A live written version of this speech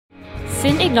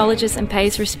SYN acknowledges and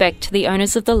pays respect to the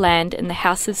owners of the land in the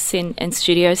House of SYN and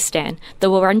Studio Stan,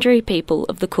 the Wurundjeri people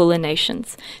of the Kulin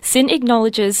Nations. SYN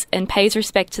acknowledges and pays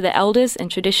respect to the elders and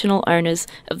traditional owners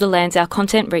of the lands our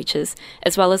content reaches,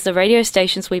 as well as the radio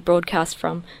stations we broadcast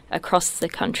from across the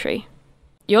country.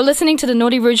 You're listening to the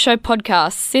Naughty Rude Show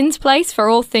podcast, SYN's place for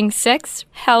all things sex,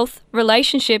 health,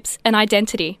 relationships, and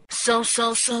identity. So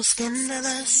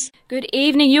scandalous. Good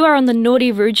evening. You are on the Naughty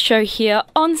Rude Show here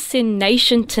on SYN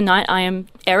Nation tonight. I am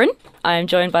Erin. I am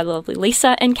joined by the lovely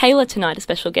Lisa and Kayla tonight, a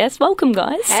special guest. Welcome,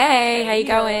 guys. Hey, how you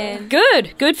going?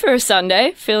 Good for a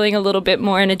Sunday. Feeling a little bit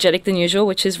more energetic than usual,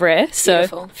 which is rare. So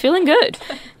Beautiful. Feeling good.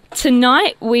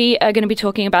 Tonight we are going to be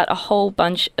talking about a whole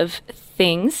bunch of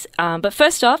things. But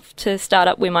first off, to start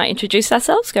up, we might introduce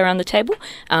ourselves, go around the table.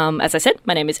 As I said,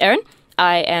 my name is Erin.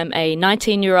 I am a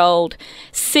 19-year-old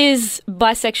cis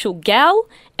bisexual gal,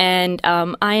 and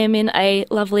I am in a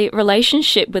lovely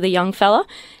relationship with a young fella.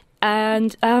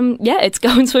 And it's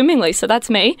going swimmingly, so that's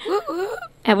me.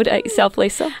 How would you rate yourself,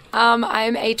 Lisa? I'm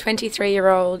a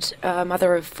 23-year-old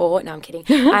mother of four. No, I'm kidding.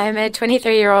 I'm a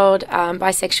 23-year-old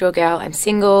bisexual girl. I'm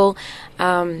single,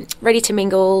 ready to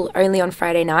mingle only on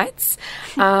Friday nights.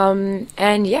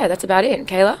 And yeah, that's about it.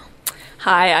 Kayla?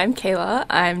 Hi, I'm Kayla.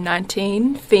 I'm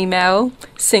 19, female,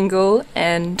 single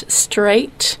and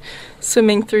straight,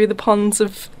 swimming through the ponds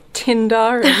of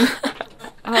Tinder. And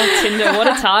Oh, Tinder, what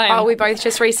a time. Oh, we both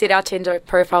just reset our Tinder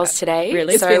profiles today.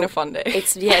 Really? It's been a fun day.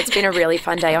 It's been a really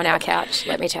fun day on our couch,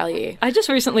 let me tell you. I just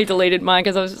recently deleted mine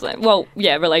because I was just like,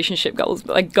 relationship goals,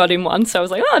 but I got in one, so I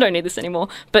was like, I don't need this anymore.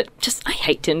 But I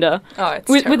hate Tinder. Oh, it's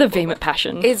with a terrible. vehement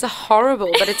passion. It's horrible,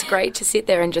 but it's great to sit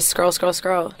there and just scroll.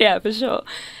 Yeah, for sure.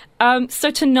 So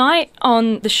tonight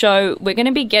on the show, we're going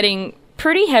to be getting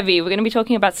pretty heavy. We're going to be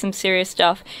talking about some serious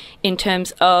stuff in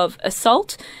terms of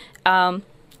assault.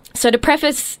 So to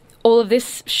preface all of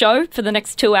this show for the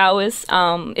next 2 hours,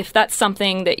 if that's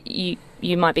something that you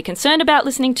might be concerned about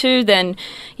listening to, then,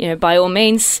 by all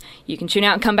means, you can tune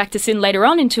out and come back to SYN later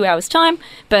on in 2 hours' time.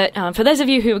 But for those of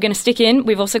you who are going to stick in,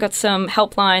 we've also got some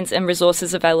helplines and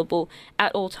resources available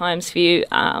at all times for you.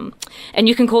 And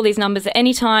you can call these numbers at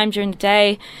any time during the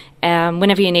day,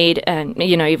 whenever you need. And,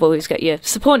 you've always got your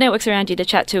support networks around you to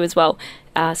chat to as well.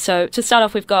 So to start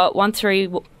off, we've got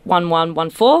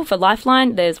 131114 for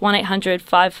Lifeline. There's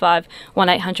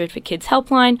 1-800-55-1800 for Kids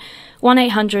Helpline,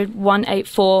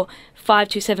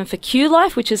 1-800-184-527 for Q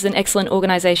Life, which is an excellent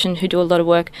organisation who do a lot of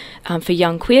work for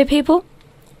young queer people.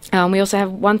 We also have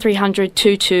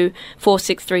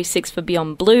 1300-22-4636 for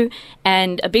Beyond Blue,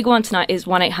 and a big one tonight is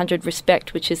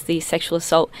 1-800-RESPECT, which is the sexual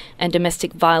assault and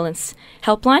domestic violence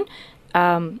helpline.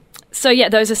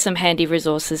 Those are some handy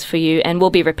resources for you, and we'll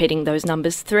be repeating those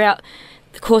numbers throughout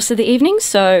the course of the evening,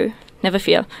 so never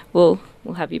fear, we'll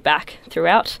have you back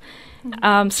throughout.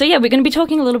 We're going to be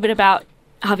talking a little bit about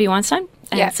Harvey Weinstein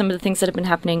and some of the things that have been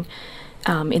happening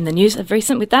in the news of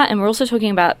recent with that, and we're also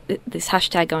talking about this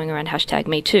hashtag going around,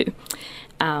 #MeToo,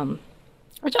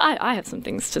 which I have some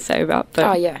things to say about. But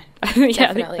Oh, yeah. I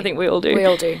Definitely. think we all do. We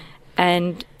all do.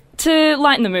 And to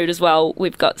lighten the mood as well,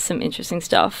 we've got some interesting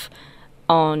stuff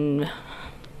on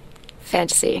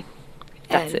Fantasy.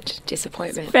 That's and it.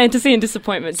 Disappointment. fantasy and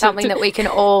disappointment. Something that we can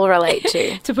all relate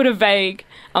to. to put a vague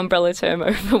umbrella term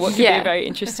over what could be a very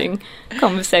interesting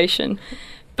conversation.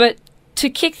 But to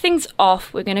kick things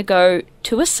off, we're going to go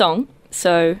to a song,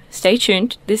 so stay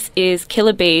tuned. This is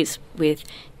Killer Bees with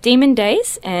Demon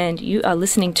Days, and you are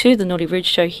listening to The Naughty Rude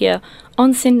Show here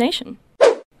on SYN Nation.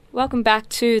 Welcome back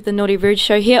to The Naughty Rude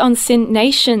Show here on SYN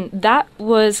Nation. That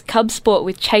was Cub Sport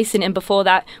with Chasin', and before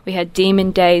that we had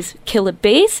Demon Days, Killer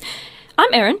Bees.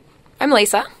 I'm Erin. I'm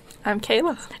Lisa. I'm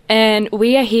Kayla. And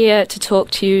we are here to talk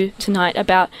to you tonight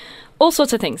about all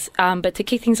sorts of things. But to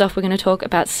kick things off, we're going to talk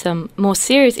about some more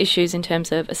serious issues in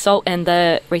terms of assault and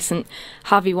the recent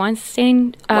Harvey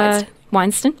Weinstein.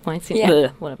 Weinstein? Yeah.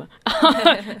 Bleh, whatever.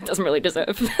 Doesn't really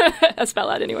deserve a spell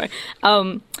out anyway.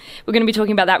 We're going to be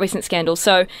talking about that recent scandal.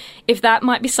 So if that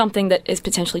might be something that is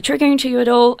potentially triggering to you at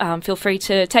all, feel free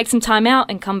to take some time out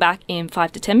and come back in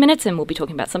 5 to 10 minutes and we'll be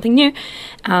talking about something new.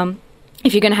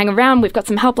 If you're going to hang around, we've got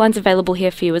some helplines available here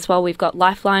for you as well. We've got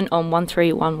Lifeline on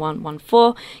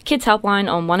 131114, Kids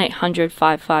Helpline on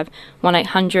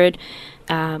 1-800-55-1800,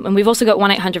 and we've also got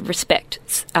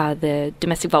 1-800-RESPECT, the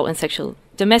domestic violence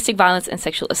and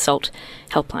sexual assault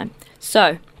helpline.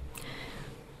 So,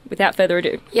 without further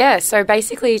ado. Yeah, so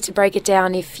basically to break it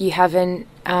down, if you haven't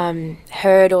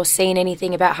heard or seen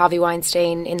anything about Harvey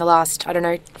Weinstein in the last,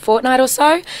 fortnight or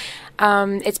so,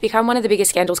 it's become one of the biggest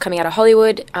scandals coming out of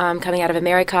Hollywood, coming out of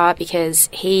America, because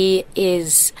he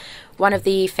is one of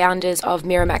the founders of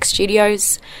Miramax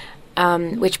Studios,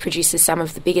 which produces some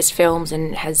of the biggest films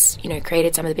and has,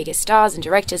 created some of the biggest stars and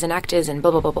directors and actors and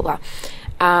blah, blah, blah, blah,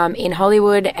 blah, in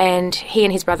Hollywood. And he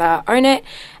and his brother own it.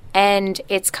 And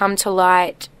it's come to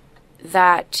light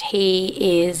that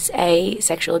he is a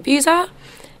sexual abuser.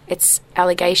 It's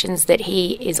allegations that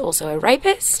he is also a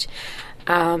rapist.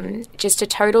 Just a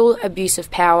total abuse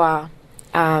of power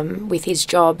with his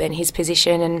job and his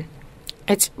position. And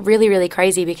it's really, really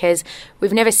crazy because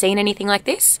we've never seen anything like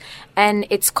this. And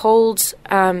it's called,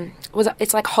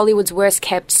 it's like Hollywood's worst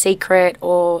kept secret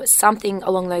or something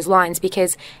along those lines,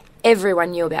 because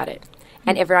everyone knew about it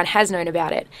and everyone has known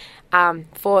about it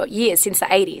for years, since the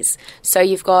 80s. So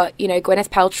you've got, Gwyneth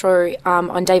Paltrow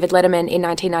on David Letterman in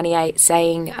 1998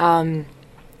 saying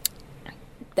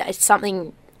that it's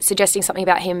suggesting something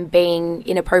about him being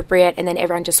inappropriate, and then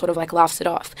everyone just sort of like laughs it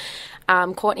off.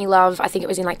 Courtney Love, I think it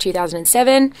was in like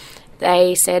 2007,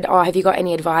 they said, oh, have you got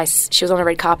any advice? She was on a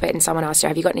red carpet and someone asked her,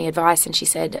 have you got any advice? And she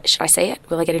said, should I say it?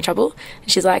 Will I get in trouble?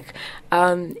 And she's like,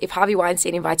 if Harvey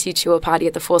Weinstein invites you to a party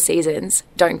at the Four Seasons,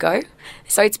 don't go.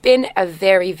 So it's been a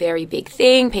very, very big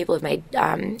thing. People have made,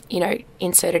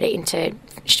 inserted it into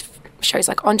shows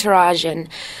like Entourage and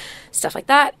stuff like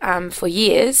that for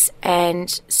years.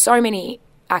 And so many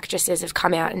actresses have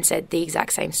come out and said the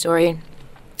exact same story.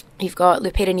 You've got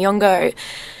Lupita Nyong'o,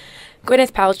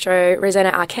 Gwyneth Paltrow,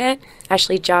 Rosanna Arquette,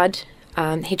 Ashley Judd.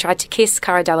 He tried to kiss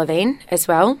Cara Delevingne as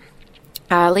well.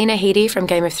 Lena Headey from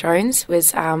Game of Thrones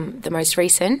was the most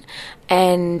recent.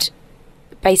 And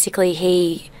basically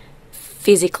he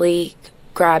physically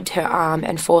grabbed her arm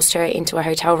and forced her into a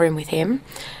hotel room with him.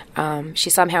 She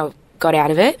somehow got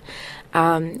out of it.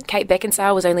 Kate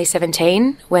Beckinsale was only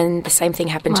 17 when the same thing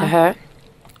happened to her.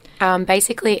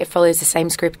 Basically, it follows the same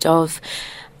script of,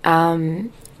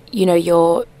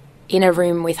 you're in a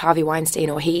room with Harvey Weinstein,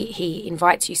 or he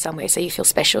invites you somewhere, so you feel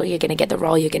special, you're going to get the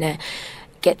role, you're going to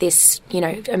get this,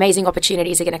 amazing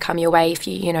opportunities are going to come your way if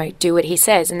you, do what he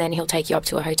says, and then he'll take you up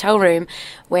to a hotel room,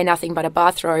 wear nothing but a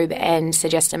bathrobe and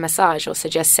suggest a massage or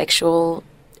suggest sexual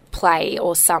play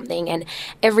or something. And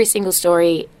every single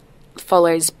story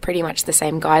follows pretty much the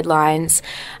same guidelines.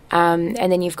 And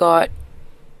then you've got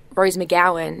Rose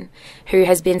McGowan, who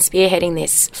has been spearheading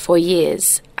this for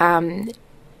years.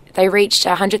 They reached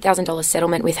a $100,000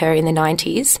 settlement with her in the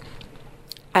 90s,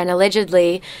 and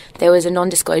allegedly there was a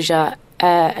non-disclosure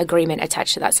agreement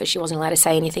attached to that, so she wasn't allowed to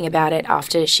say anything about it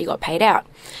after she got paid out.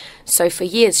 So for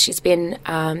years she's been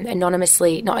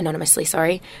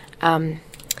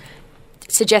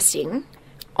suggesting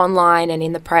online and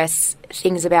in the press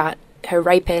things about her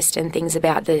rapist and things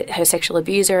about her sexual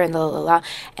abuser and blah, blah, blah.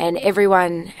 And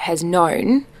everyone has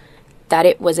known that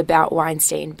it was about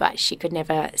Weinstein, but she could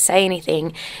never say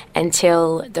anything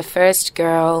until the first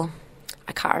girl,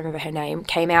 I can't remember her name,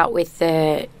 came out with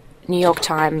the New York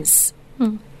Times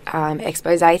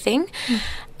expose thing.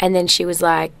 And then she was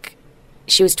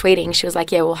tweeting, she was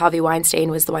like, yeah, well, Harvey Weinstein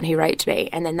was the one who raped me.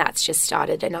 And then that's just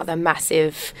started another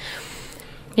massive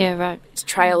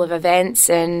trail of events,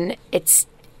 and it's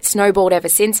snowballed ever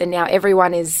since, and now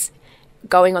everyone is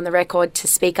going on the record to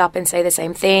speak up and say the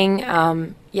same thing.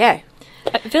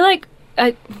 I feel like,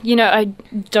 I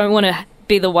don't want to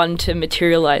be the one to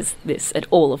materialise this at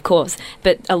all, of course,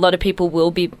 but a lot of people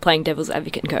will be playing devil's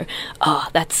advocate and go, oh,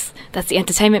 that's the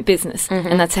entertainment business,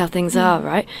 and that's how things are,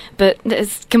 right? But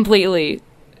it's completely,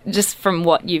 just from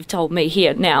what you've told me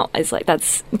here now, it's like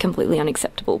that's completely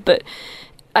unacceptable. But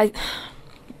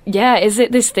is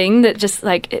it this thing that just,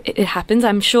 like, it happens?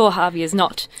 I'm sure Harvey is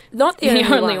not the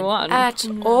only one. At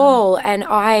all. And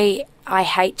I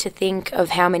hate to think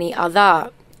of how many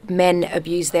other men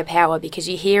abuse their power, because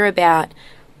you hear about,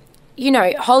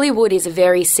 Hollywood is a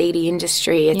very seedy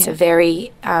industry. It's a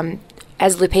very,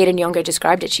 as Lupita Nyong'o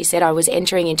described it, she said, I was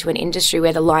entering into an industry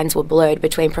where the lines were blurred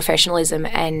between professionalism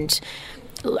and,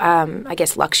 I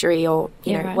guess, luxury or,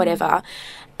 whatever.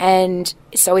 And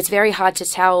so it's very hard to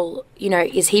tell,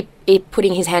 is he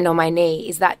putting his hand on my knee?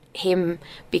 Is that him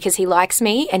because he likes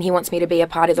me and he wants me to be a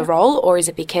part of the role? Or is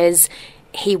it because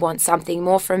he wants something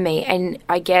more from me? And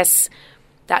I guess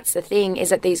that's the thing, is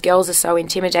that these girls are so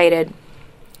intimidated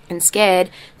and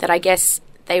scared that I guess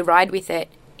they ride with it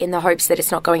in the hopes that it's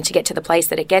not going to get to the place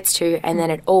that it gets to, and then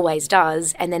it always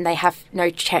does. And then they have no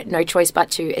choice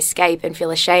but to escape and feel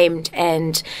ashamed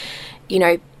and,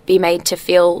 be made to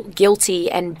feel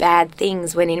guilty and bad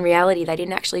things, when in reality they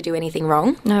didn't actually do anything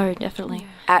wrong. No, definitely.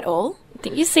 At all. I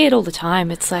think you see it all the time.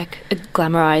 It's like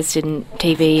glamorized in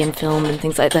TV and film and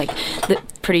things like the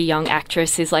pretty young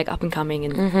actress is like up and coming,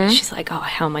 and she's like, oh,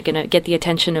 how am I going to get the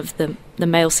attention of the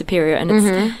male superior?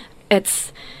 And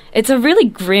it's a really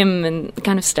grim and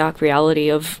kind of stark reality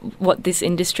of what this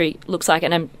industry looks like.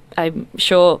 And I'm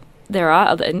sure there are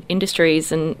other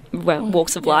industries and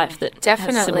walks of life that have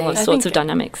Definitely. similar I sorts of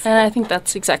dynamics. And I think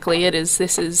that's exactly it.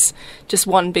 This is just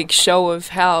one big show of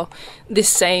how this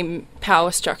same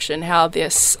power structure and how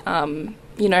this,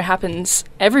 happens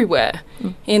everywhere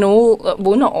in all.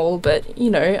 Well, not all, but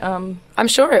I'm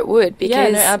sure it would,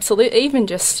 because absolutely. Even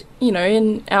just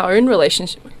in our own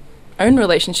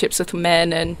relationships with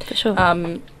men and For sure.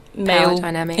 male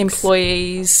dynamics.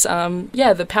 employees.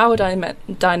 The power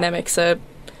dynamics are.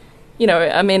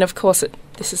 Of course,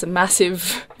 this is a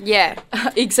massive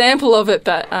example of it,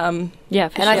 but Yeah,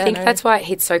 for And sure. I think that's why it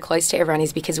hits so close to everyone,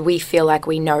 is because we feel like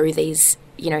we know these,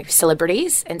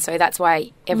 celebrities. And so that's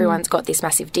why everyone's got this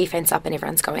massive defense up, and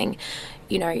everyone's going,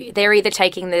 they're either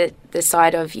taking the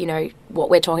side of, what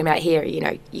we're talking about here,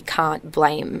 you can't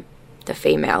blame the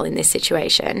female in this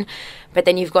situation. But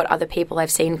then you've got other people,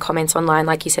 I've seen comments online,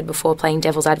 like you said before, playing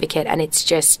devil's advocate, and it's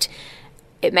just,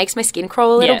 it makes my skin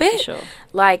crawl a little bit. For sure.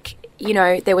 Like,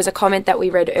 there was a comment that we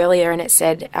read earlier, and it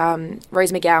said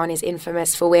Rose McGowan is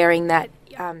infamous for wearing that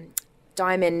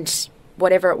diamond,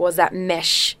 whatever it was, that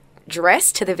mesh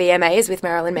dress to the VMAs with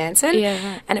Marilyn Manson.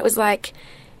 Yeah, right. And it was like,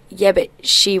 yeah, but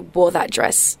she wore that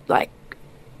dress, like,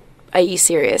 are you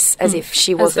serious? As if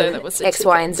she As though wasn't that was a X,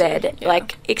 Y, and Z. ticket. Yeah.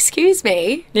 Like, excuse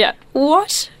me? Yeah.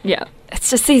 What? Yeah.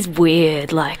 It's just these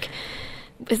weird,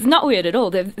 it's not weird at all.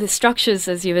 The structures,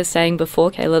 as you were saying before,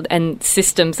 Caleb, and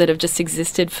systems that have just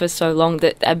existed for so long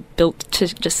that are built to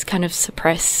just kind of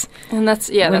suppress. And that's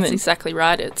women. exactly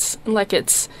right. It's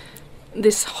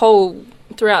this whole,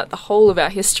 throughout the whole of our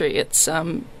history, it's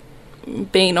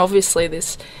been obviously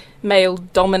this male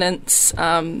dominance.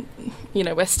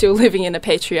 We're still living in a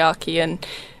patriarchy, and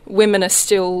women are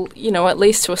still, at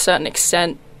least to a certain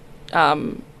extent,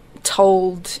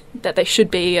 told that they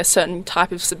should be a certain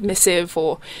type of submissive,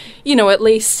 or, at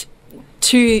least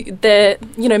to their,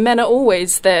 men are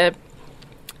always the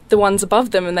ones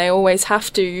above them, and they always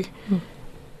have to,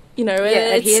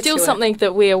 it's still something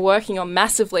that we are working on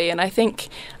massively. And I think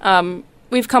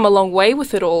we've come a long way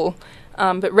with it all.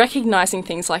 But recognising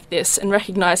things like this, and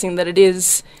recognising that it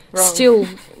is still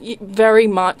very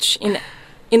much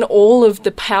in all of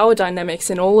the power dynamics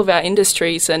in all of our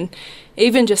industries, and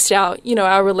even just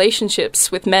our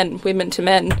relationships with women to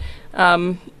men,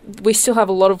 we still have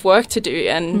a lot of work to do,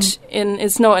 and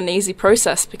it's not an easy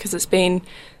process, because it's been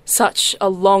such a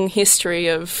long history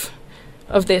of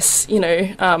this,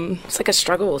 It's like a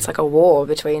struggle. It's like a war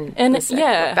between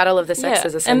battle of the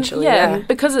sexes, essentially. And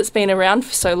because it's been around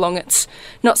for so long, it's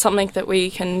not something that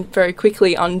we can very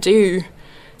quickly undo.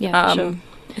 Yeah, for sure.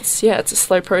 It's a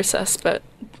slow process, but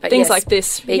things like this,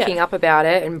 speaking up about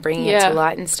it and bringing it to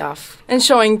light and stuff, and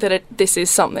showing that this is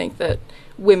something that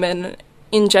women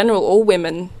in general, all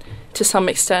women to some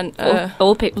extent,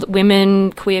 all people,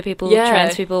 women, queer people,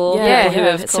 trans people, people who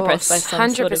are suppressed by some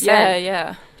sort of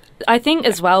 100%. I think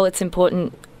as well it's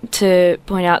important to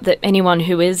point out that anyone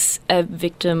who is a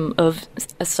victim of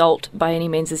assault by any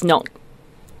means it's not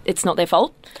their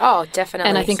fault. Oh, definitely.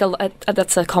 And I think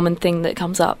that's a common thing that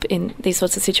comes up in these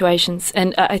sorts of situations.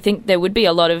 And I think there would be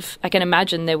I can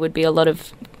imagine there would be a lot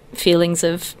of feelings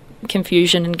of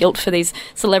confusion and guilt for these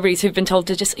celebrities who've been told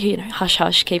to just, hush,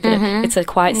 hush, keep it. It's a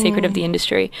quiet secret of the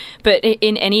industry. But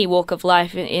in any walk of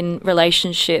life, in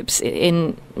relationships,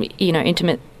 in,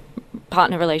 intimate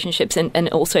partner relationships, and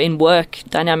also in work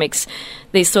dynamics,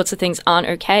 these sorts of things aren't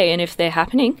okay. And if they're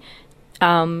happening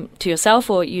to yourself,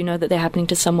 or that they're happening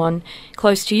to someone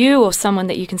close to you, or someone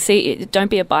that you can see, don't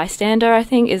be a bystander, I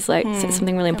think, is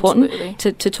something really important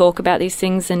to talk about these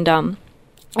things, and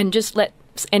just let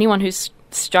anyone who's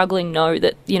struggling know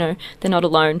that they're not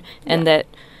alone, and that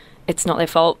it's not their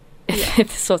fault if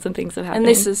these sorts of things are happening.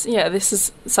 And this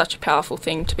is such a powerful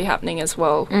thing to be happening as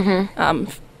well.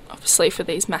 Obviously, for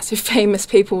these massive famous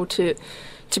people to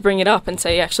bring it up and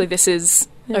say, actually, this is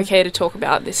okay to talk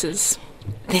about. This is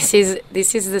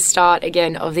the start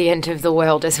again of the end of the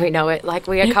world as we know it. Like,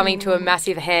 we are coming to a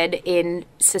massive head in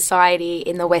society,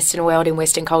 in the Western world, in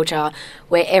Western culture,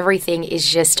 where everything is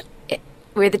just,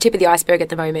 we're at the tip of the iceberg at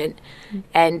the moment,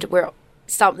 and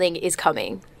something is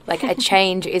coming. Like, a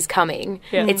change is coming.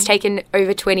 It's taken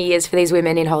over 20 years for these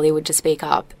women in Hollywood to speak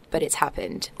up, but it's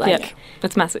happened.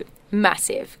 It's massive.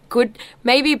 Massive. Good,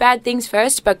 maybe bad things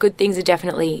first, but good things are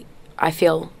definitely, I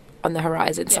feel, on the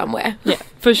horizon somewhere. Yeah,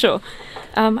 for sure.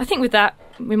 I think with that,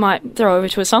 we might throw over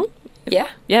to a song. Yeah.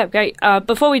 Yeah, great.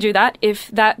 Before we do that, if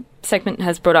that segment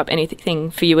has brought up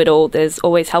anything for you at all, there's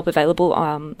always help available.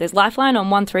 There's Lifeline on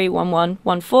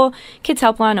 131114, Kids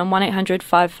Helpline on 1800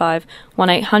 55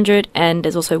 1800, and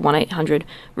there's also 1800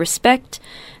 RESPECT.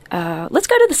 Let's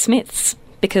go to the Smiths.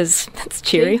 because that's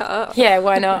cheery. Yeah,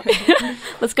 why not?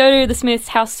 Let's go to The Smiths.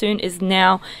 How Soon Is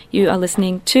Now? You are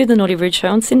listening to The Naughty Rude Show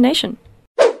on Sin Nation.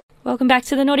 Welcome back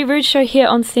to The Naughty Rude Show here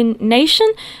on Sin Nation.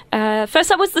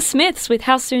 First up was The Smiths with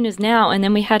How Soon Is Now, and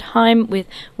then we had Haim with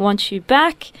Want You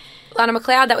Back. Lana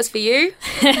McLeod, that was for you.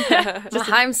 My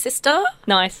Haim sister.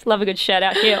 Nice. Love a good shout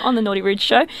out here on The Naughty Rude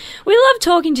Show. We love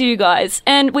talking to you guys,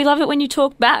 and we love it when you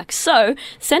talk back. So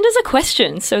send us a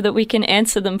question so that we can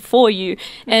answer them for you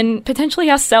and potentially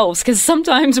ourselves, because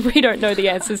sometimes we don't know the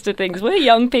answers to things. We're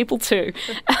young people too.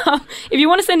 If you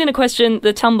want to send in a question,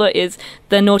 the Tumblr is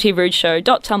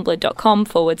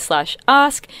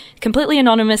thenaughtyrudeshow.tumblr.com/ask. Completely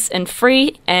anonymous and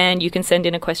free, and you can send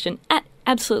in a question at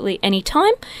absolutely any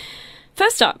time.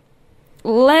 First up,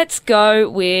 let's go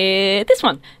with this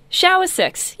one. Shower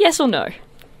sex, yes or no?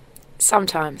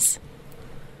 Sometimes.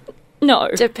 No.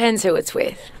 Depends who it's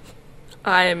with.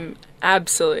 I'm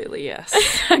absolutely yes.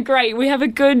 Great, we have a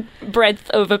good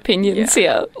breadth of opinions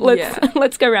here.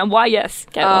 Let's go around. Why yes,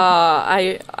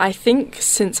 Caitlin? I think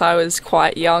since I was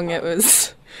quite young, it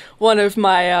was one of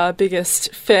my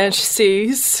biggest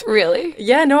fantasies. Really?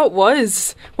 Yeah, no, it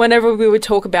was. Whenever we would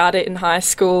talk about it in high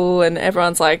school and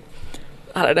everyone's like,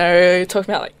 I don't know, talking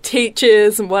about like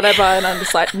teachers and whatever, and I'm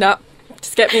just like, no,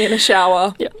 just get me in a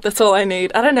shower. Yep. That's all I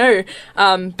need. I don't know.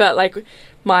 But like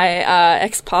my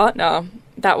ex-partner,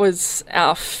 that was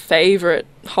our favourite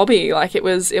hobby. Like it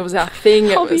was our thing.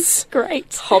 Hobby's It was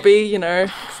great. hobby, you know.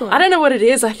 Excellent. I don't know what it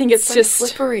is. I think it's So just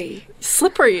slippery.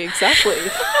 slippery, exactly.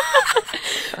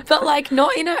 But like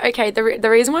not in a... Okay, the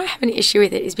reason why I have an issue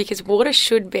with it is because water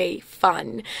should be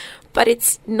fun, but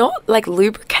it's not like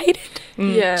lubricated.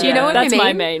 Yeah. Do you know what I That's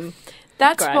my mean? main.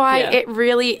 That's Gripe, why yeah.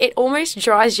 it almost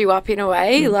dries you up in a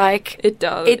way. Like It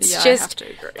does. It's yeah, just... I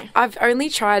have to agree. I've only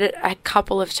tried it a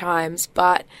couple of times,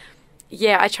 but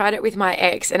yeah, I tried it with my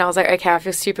ex and I was like, okay, I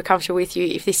feel super comfortable with you.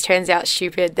 If this turns out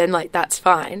stupid, then like that's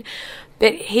fine.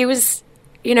 But he was,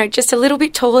 you know, just a little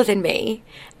bit taller than me,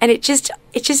 and it just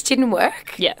didn't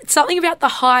work. Yeah. Something about the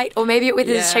height, or maybe it was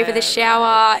the shape of the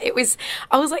Yeah. shower.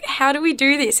 I was like, how do we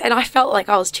do this? And I felt like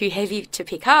I was too heavy to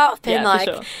pick up, and Yeah, for like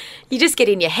sure. you just get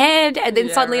in your head, and then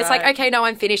Yeah, suddenly it's like, right. okay, no,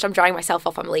 I'm finished. I'm drying myself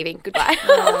off. I'm leaving. Goodbye.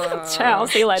 Ciao.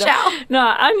 See you later. Ciao. No,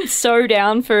 I'm so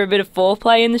down for a bit of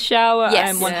foreplay in the shower.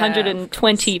 Yes. I'm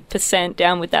 120%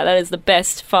 down with that. That is the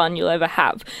best fun you'll ever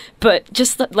have. But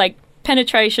just like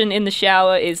penetration in the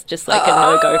shower is just like a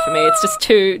no-go for me. It's just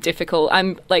too difficult.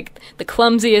 I'm like the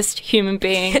clumsiest human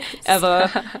being ever.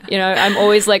 You know, I'm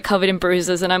always like covered in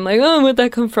bruises, and I'm like, oh, where'd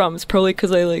that come from? It's probably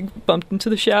because I like bumped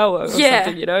into the shower or Yeah.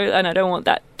 something, you know, and I don't want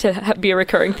that to be a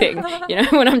recurring thing, you know,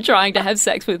 when I'm trying to have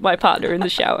sex with my partner in the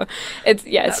shower.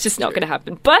 It's just not going to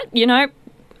happen. But, you know,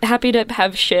 happy to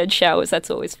have shared showers. That's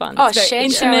always fun. Oh, It's very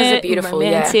shared showers intimate are and beautiful, yeah.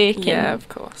 romantic and Yeah, of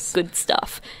course. good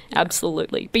stuff.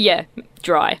 Absolutely. But yeah,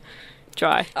 dry.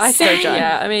 I So think, dry.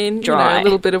 yeah, I mean, Dry. You know, a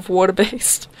little bit of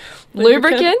water-based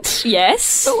Lubricant,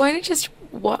 yes. But won't it just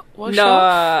wash No,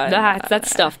 off? That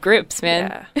stuff grips,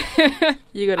 man. Yeah.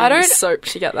 You got I to use don't- soap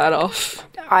to get that off.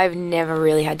 I've never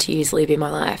really had to use lube in my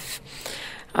life.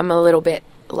 I'm a little bit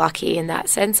lucky in that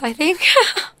sense, I think.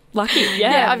 Lucky,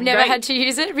 yeah. I've never great. had to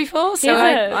use it before, so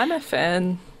Yeah. I'm a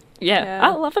fan. Yeah, Yeah. I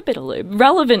love a bit of lube.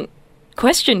 Relevant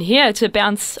question here to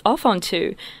bounce off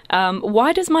onto.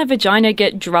 Why does my vagina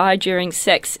get dry during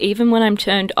sex, even when I'm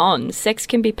turned on? Sex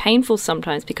can be painful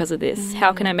sometimes because of this.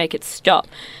 How can I make it stop?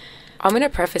 I'm going to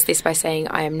preface this by saying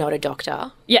I am not a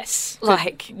doctor. Yes.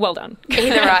 Like, Well done.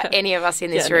 either are any of us in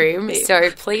this Yeah, no, room, me.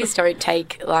 so please don't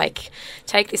take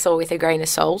this all with a grain of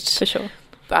salt. For sure.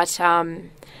 But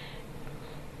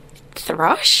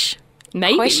thrush?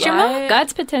 Maybe. Question mark?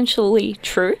 That's potentially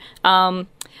true.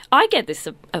 I get this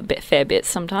a fair bit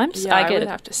sometimes. Yeah, I get would it.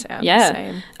 have to say I'm Yeah.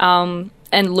 the same.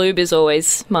 And lube is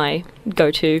always my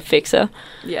go-to fixer.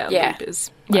 Yeah, Yeah. lube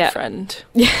is my Yeah. friend.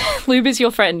 Lube is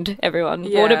your friend, everyone.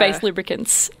 Yeah. Water-based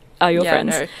lubricants are your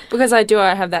friends. No. Because I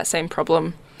have that same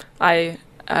problem.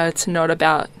 It's not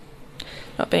about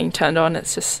not being turned on.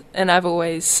 It's just, and I've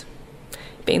always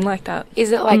been like that.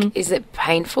 Is it like, is it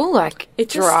painful? Like, It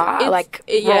just- dry? it's- Like,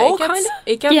 it, raw, it gets, kind of?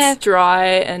 It gets Yeah. dry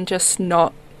and just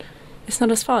not. It's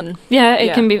not as fun. Yeah, it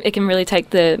Yeah. can be. It can really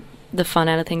take the fun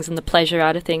out of things and the pleasure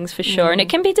out of things for sure. And it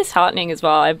can be disheartening as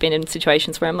well. I've been in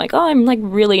situations where I'm like, oh, I'm like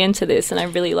really into this and I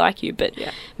really like you, but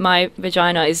Yeah. my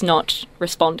vagina is not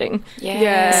responding. Yeah.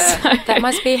 Yeah. That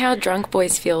must be how drunk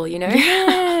boys feel, you know?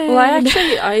 Well,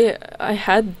 I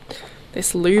had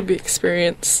this lube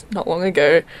experience not long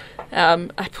ago.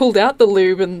 I pulled out the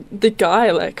lube and the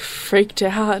guy like freaked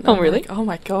out. And Oh, I'm really? like, oh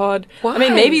my god! Why? I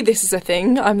mean, maybe this is a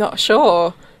thing. I'm not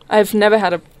sure. I've never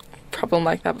had a problem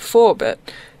like that before, but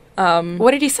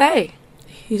What did he say?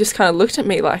 he just kind of looked at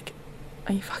me like,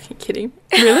 Are you fucking kidding?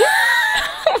 Really?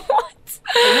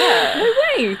 Yeah. No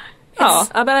way. Oh,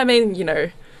 But I mean, you know,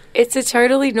 It's a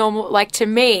totally normal, like, to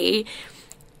me,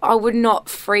 I would not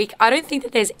freak. I don't think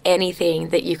that there's anything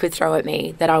that you could throw at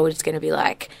me that I was going to be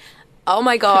like, oh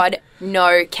my God,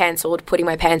 no, cancelled, putting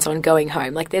my pants on, going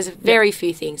home. Like, there's very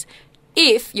few things.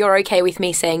 If you're okay with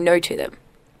me saying no to them.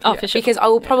 oh, for sure. Because I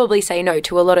will probably say no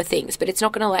to a lot of things, but it's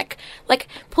not going to, like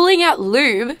pulling out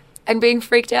lube and being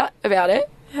freaked out about it.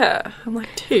 yeah. I'm like,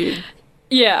 dude.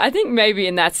 Yeah, I think maybe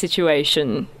in that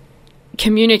situation,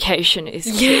 communication is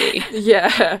key.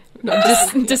 Yeah.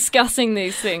 Discussing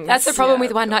these things. That's the problem Yeah,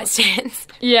 with one-night stands.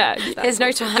 Yeah. There's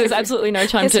no time. There's absolutely no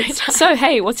time There's to. no time. So,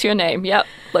 hey, what's your name? Yep,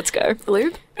 let's go.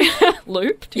 Lube?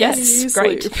 Loop? You Yes, use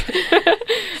great.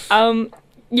 lube.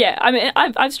 Yeah, I mean,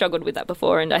 I've struggled with that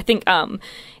before, and I think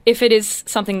if it is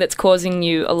something that's causing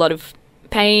you a lot of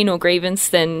pain or grievance,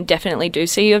 then definitely do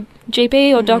see your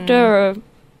GP or doctor or a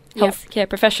healthcare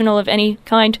professional of any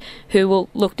kind who will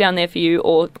look down there for you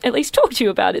or at least talk to you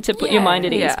about it to put your mind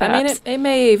at ease, Yeah, I mean, perhaps. it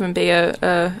may even be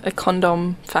a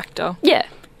condom factor. Yeah.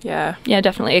 Yeah. Yeah,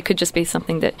 definitely. It could just be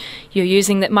something that you're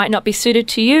using that might not be suited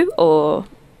to you or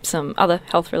some other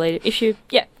health-related issue.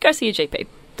 Yeah, go see your GP.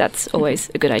 That's always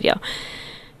a good idea.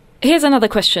 Here's another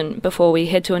question before we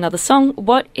head to another song.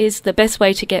 What is the best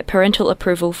way to get parental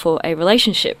approval for a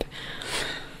relationship?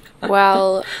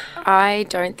 Well, I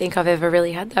don't think I've ever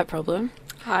really had that problem.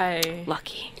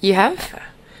 Lucky. You have?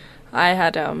 I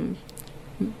had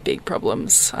big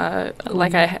problems.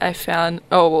 Like I found,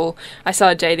 I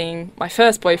started dating my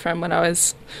first boyfriend when I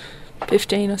was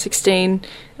 15 or 16. It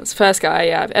was the first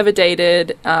guy I've ever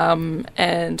dated,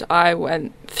 and I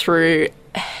went through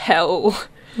hell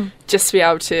just to be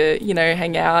able to, you know,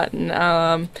 hang out. And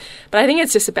but I think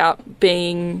it's just about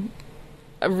being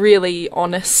really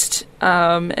honest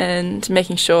and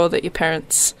making sure that your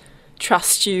parents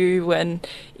trust you and,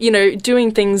 you know,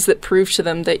 doing things that prove to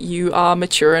them that you are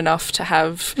mature enough to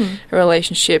have a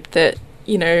relationship that,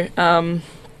 you know,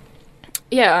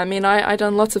 yeah, I mean, I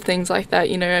done lots of things like that,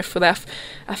 you know, for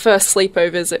our first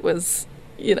sleepovers, it was,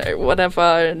 you know, whatever,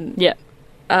 and Yeah.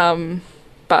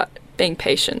 but being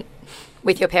patient,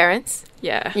 With your parents?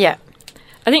 yeah. Yeah.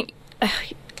 I think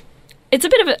it's a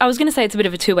bit of a, I was going to say it's a bit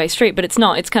of a two-way street, but it's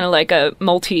not. It's kind of like a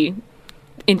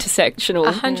multi-intersectional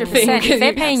 100%. thing. If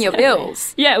they're paying your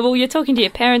bills. Yeah, well, you're talking to your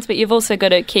parents, but you've also got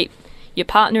to keep your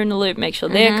partner in the loop, make sure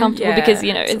they're comfortable, Yeah, because,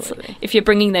 you know, absolutely. it's, if you're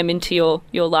bringing them into your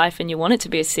life and you want it to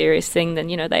be a serious thing, then,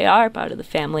 you know, they are a part of the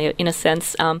family in a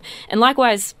sense. And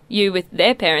likewise, you with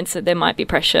their parents, there might be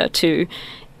pressure to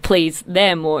please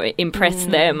them or impress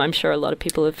them. I'm sure a lot of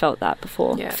people have felt that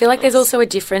before. Yeah. I feel like there's also a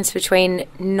difference between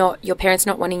not your parents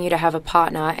not wanting you to have a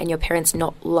partner and your parents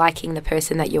not liking the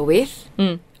person that you're with.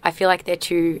 I feel like they're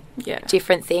two Yeah.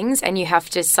 different things, and you have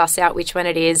to suss out which one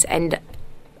it is and,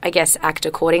 I guess, act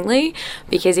accordingly.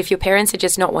 Because if your parents are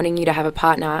just not wanting you to have a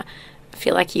partner, I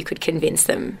feel like you could convince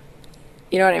them.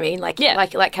 You know what I mean? Like, Yeah.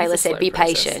 like Kayla It's a said, slow be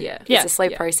process, patient. yeah. It's Yeah. a slow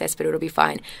Yeah. process, but it'll be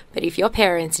fine. But if your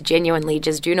parents genuinely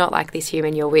just do not like this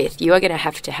human you're with, you are going to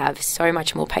have so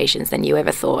much more patience than you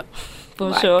ever thought.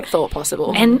 For sure. Thought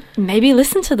possible. And maybe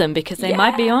listen to them, because they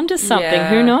might be onto something. Yeah.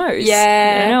 Who knows?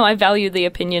 Yeah. You know, I value the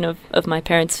opinion of my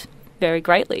parents very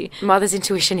greatly. Mother's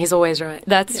intuition is always right.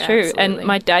 That's Yeah, true. absolutely. And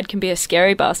my dad can be a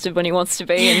scary bastard when he wants to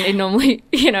be, and he normally,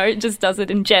 you know, just does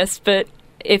it in jest. But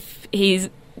if he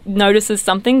notices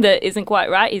something that isn't quite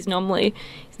right, he's normally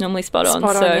spot on.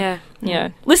 Spot on, So, yeah.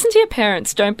 listen to your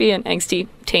parents. Don't be an angsty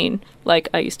teen like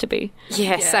I used to be.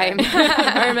 Yeah, same.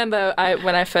 I remember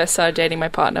when I first started dating my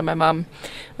partner, my mum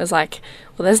was like,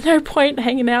 well, there's no point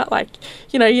hanging out, like,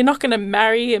 you know, you're not going to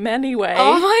marry him anyway.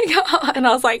 Oh my God. And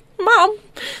I was like, Mum,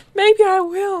 maybe I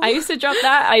will. I used to drop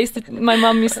that. My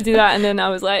mum used to do that, and then I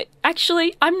was like,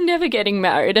 actually, I'm never getting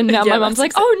married. And now Yeah, my mum's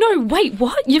like, that's oh no, wait,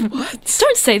 what?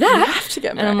 Don't say that. You have to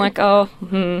get And I'm married. like,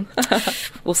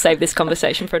 we'll save this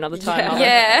conversation for another time.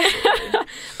 Yeah. I'll- Yeah.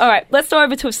 All right, let's go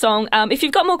over to a song. If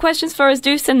you've got more questions for us,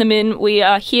 do send them in. We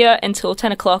are here until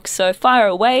 10 o'clock, so fire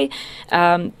away.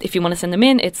 If you want to send them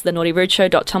in, it's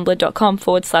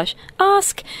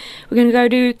thenaughtyrude.tumblr.com/ask. We're going to go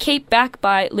to Keep Back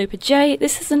by Lupa J.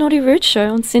 This is The Naughty Rude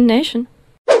Show on Sin Nation.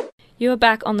 You are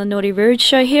back on The Naughty Rude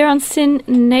Show here on Sin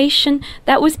Nation.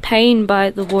 That was Pain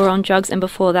by The War on Drugs, and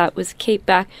before that was Keep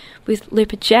Back with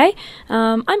Lupa J.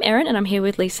 I'm Erin, and I'm here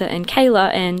with Lisa and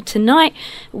Kayla, and tonight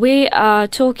we are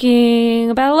talking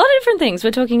about a lot of different things.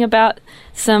 We're talking about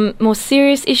some more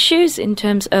serious issues in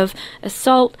terms of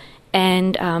assault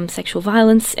and sexual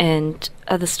violence and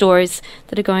other stories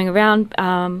that are going around.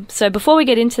 So before we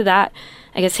get into that,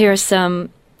 I guess here are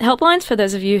some helplines for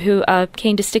those of you who are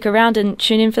keen to stick around and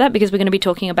tune in for that, because we're going to be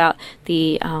talking about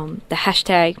the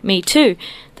hashtag #MeToo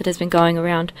that has been going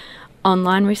around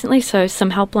online recently. So some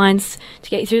helplines to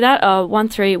get you through that are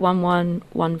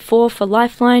 131114 for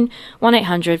Lifeline,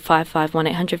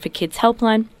 1-800-55-1800 for Kids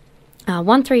Helpline,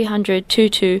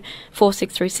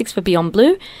 1300-22-4636 for Beyond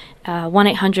Blue,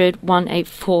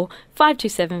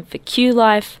 1-800-184-527 for Q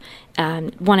Life,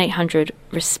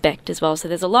 1-800-RESPECT as well. So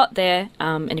there's a lot there,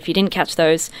 and if you didn't catch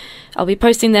those, I'll be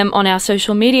posting them on our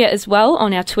social media as well.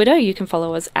 On our Twitter, you can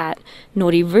follow us at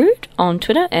Naughty Rude on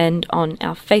Twitter, and on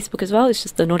our Facebook as well. It's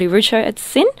just the Naughty Rude Show at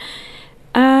SYN.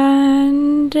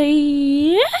 And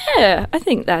yeah, I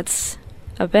think that's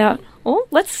about all.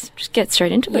 Let's just get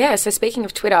straight into it. Yeah, so speaking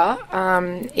of Twitter,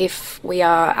 if we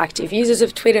are active users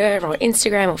of Twitter or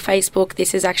Instagram or Facebook,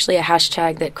 this is actually a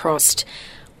hashtag that crossed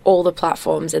all the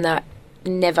platforms, and that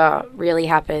never really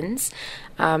happens,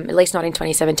 at least not in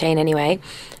 2017 anyway.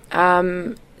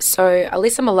 So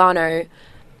Alyssa Milano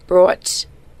brought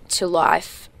to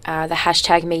life the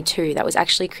hashtag #MeToo that was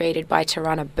actually created by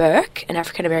Tarana Burke, an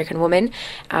African-American woman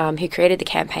who created the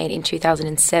campaign in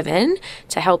 2007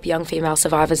 to help young female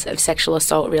survivors of sexual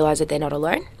assault realise that they're not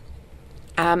alone.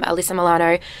 Alyssa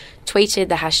Milano tweeted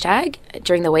the hashtag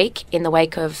during the week in the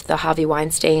wake of the Harvey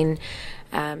Weinstein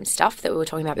stuff that we were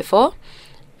talking about before.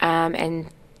 And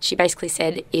she basically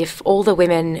said, if all the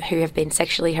women who have been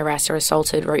sexually harassed or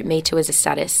assaulted wrote "Me Too" as a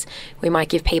status, we might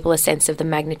give people a sense of the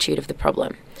magnitude of the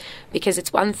problem. Because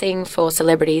it's one thing for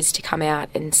celebrities to come out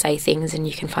and say things, and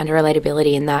you can find a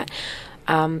relatability in that.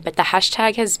 But the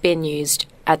hashtag has been used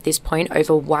at this point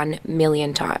over 1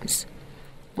 million times.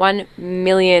 1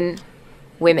 million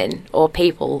women or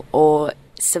people or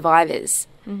survivors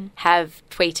have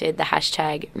tweeted the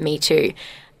hashtag #MeToo.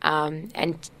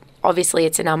 And obviously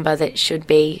it's a number that should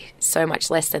be so much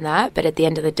less than that, but at the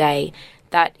end of the day,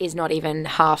 that is not even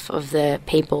half of the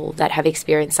people that have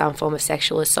experienced some form of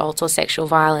sexual assault or sexual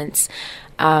violence.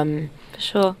 For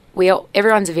sure.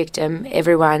 Everyone's a victim.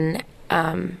 Everyone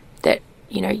that,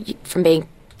 from being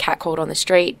catcalled on the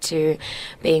street to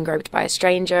being groped by a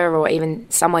stranger or even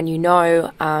someone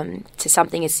to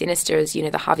something as sinister as,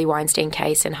 the Harvey Weinstein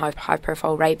case and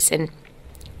high-profile rapes and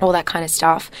all that kind of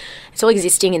stuff. It's all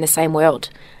existing in the same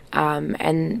world.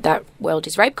 And that world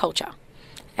is rape culture.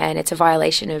 And it's a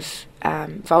violation of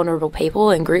vulnerable people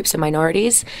and groups and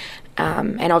minorities.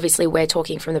 And obviously we're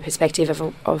talking from the perspective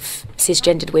of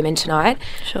cisgendered women tonight,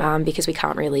 sure. Because we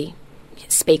can't really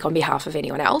speak on behalf of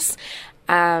anyone else.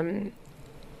 And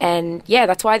yeah,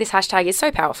 that's why this hashtag is so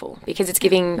powerful, because it's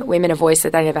giving women a voice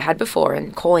that they never had before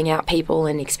and calling out people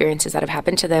and experiences that have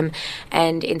happened to them.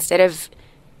 And instead of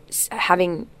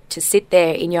having to sit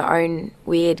there in your own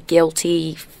weird,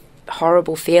 guilty,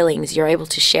 horrible feelings, you're able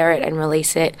to share it and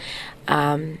release it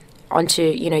onto,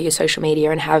 your social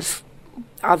media and have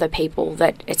other people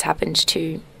that it's happened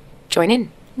to join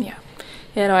in. Yeah.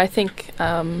 I think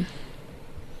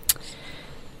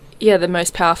the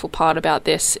most powerful part about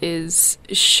this is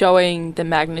showing the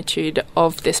magnitude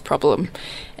of this problem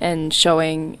and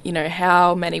showing,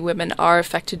 how many women are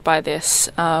affected by this.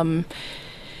 And,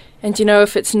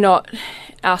 if it's not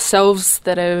ourselves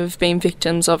that have been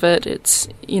victims of it, it's,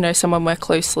 someone we're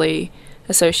closely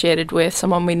associated with,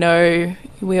 someone we know,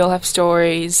 we all have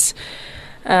stories.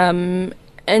 And,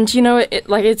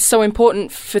 it's so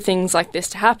important for things like this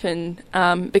to happen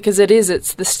because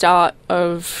it's the start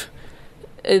of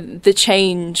the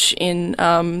change in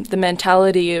the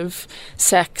mentality of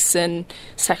sex and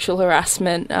sexual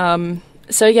harassment.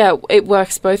 It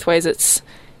works both ways.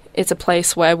 It's a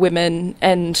place where women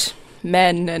and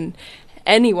men and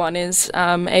anyone is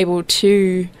able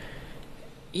to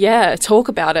talk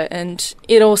about it, and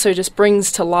it also just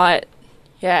brings to light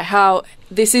how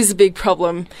this is a big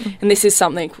problem and this is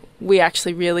something we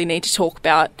actually really need to talk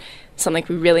about, something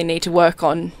we really need to work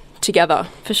on together.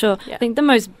 For sure. I think the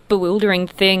most bewildering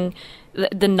thing,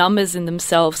 the numbers in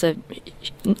themselves are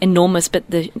enormous, but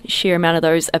the sheer amount of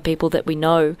those are people that we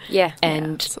know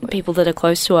and people that are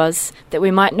close to us that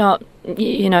we might not,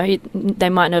 they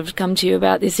might not have come to you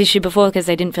about this issue before because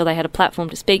they didn't feel they had a platform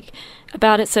to speak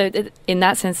about it. So in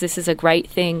that sense, this is a great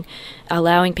thing,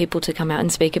 allowing people to come out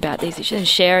and speak about these issues and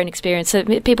share an experience so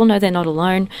people know they're not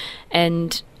alone.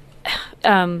 And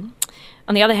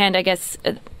on the other hand, I guess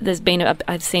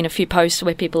I've seen a few posts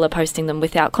where people are posting them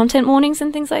without content warnings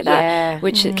and things like that,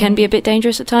 which can be a bit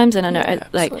dangerous at times. And I know,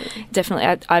 definitely,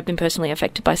 I've been personally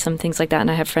affected by some things like that,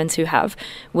 and I have friends who have,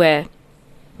 where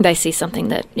they see something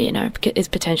that is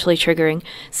potentially triggering.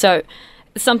 So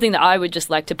something that I would just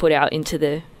like to put out into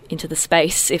the into the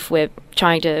space, if we're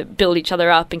trying to build each other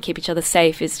up and keep each other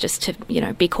safe, is just to,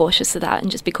 be cautious of that,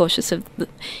 and just be cautious of,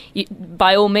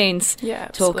 by all means,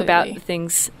 talk about the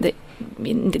things that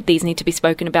these need to be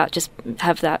spoken about. Just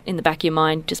have that in the back of your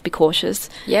mind. Just be cautious.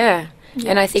 Yeah.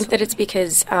 And I think that it's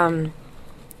because,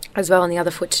 as well, on the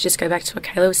other foot, to just go back to what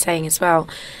Kayla was saying as well,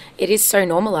 it is so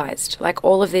normalised. Like,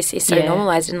 all of this is so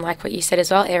normalised, and like what you said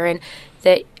as well, Erin,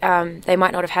 that they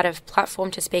might not have had a platform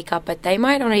to speak up, but they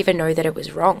might not even know that it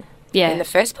was wrong in the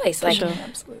first place. Like,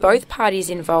 both parties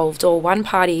involved, or one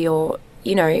party, or,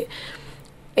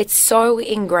 it's so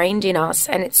ingrained in us,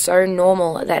 and it's so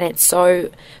normal that it's so,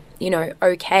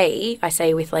 okay, I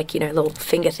say with, like, little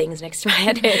finger things next to my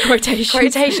head.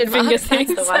 Quotation marks,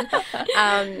 that's the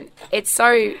one. It's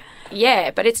so,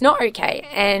 but it's not okay.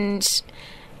 And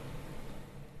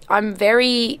I'm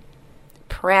very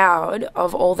proud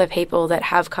of all the people that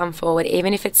have come forward,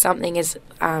 even if it's something as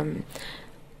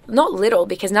not little,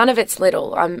 because none of it's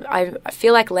little. I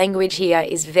feel like language here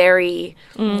is very.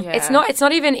 It's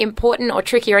not even important or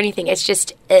tricky or anything. It's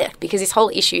just because this whole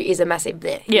issue is a massive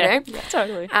you know? Yeah,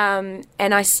 totally. And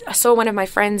I saw one of my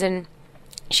friends, and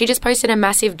she just posted a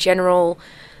massive general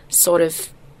sort of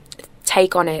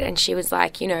take on it, and she was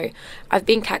like, I've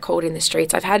been catcalled in the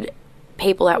streets. I've had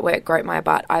people at work grope my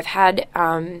butt. I've had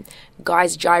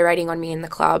guys gyrating on me in the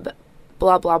club,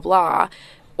 blah, blah, blah,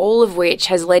 all of which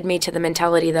has led me to the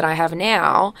mentality that I have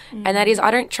now, and that is I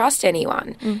don't trust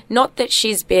anyone. Not that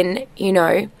she's been,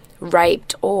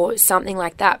 raped or something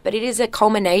like that, but it is a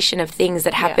culmination of things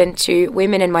that happen to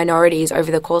women and minorities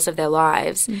over the course of their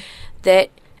lives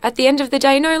that at the end of the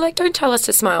day, no, like, don't tell us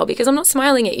to smile, because I'm not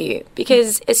smiling at you,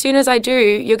 because as soon as I do,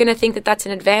 you're going to think that that's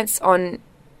an advance on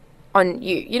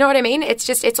you. You know what I mean? It's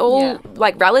just, it's all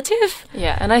like relative.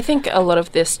 Yeah, and I think a lot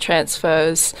of this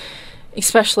transfers,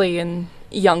 especially in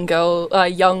young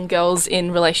girls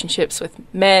in relationships with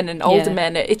men and older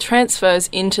men. It transfers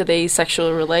into these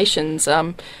sexual relations,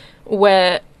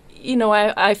 where,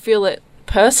 I feel it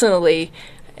personally.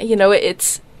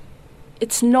 It's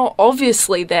not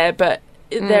obviously there, but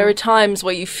there are times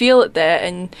where you feel it there,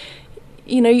 and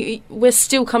we're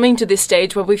still coming to this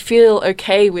stage where we feel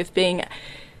okay with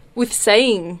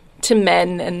saying to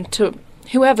men and to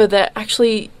whoever that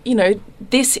actually,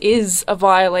 this is a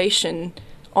violation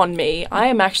on me. I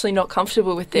am actually not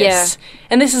comfortable with this.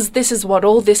 And this is what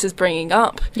all this is bringing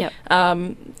up.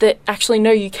 That actually,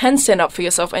 no, you can stand up for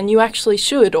yourself, and you actually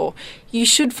should, or you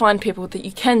should find people that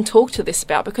you can talk to this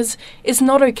about, because it's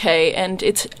not okay, and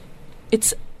it's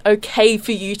okay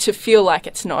for you to feel like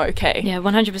it's not okay. Yeah,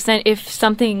 100%. If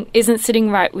something isn't sitting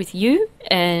right with you,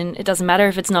 and it doesn't matter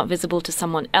if it's not visible to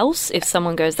someone else, if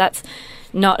someone goes, that's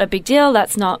not a big deal,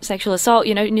 that's not sexual assault,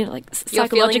 like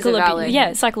psychological abuse.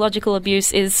 Yeah, psychological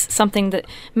abuse is something that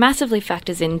massively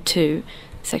factors into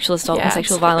sexual assault and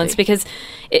sexual violence, because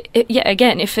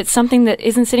again, if it's something that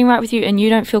isn't sitting right with you and you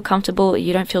don't feel comfortable,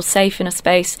 you don't feel safe in a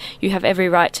space, you have every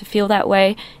right to feel that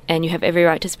way, and you have every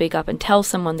right to speak up and tell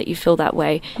someone that you feel that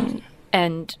way.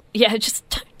 And just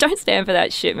don't stand for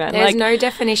that shit, man. There's no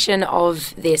definition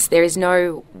of this. There is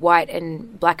no white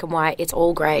and black and white. It's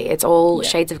all grey. It's all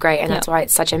shades of grey, and that's why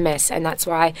it's such a mess, and that's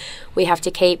why we have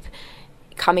to keep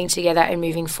coming together and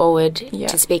moving forward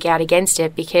to speak out against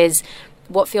it, because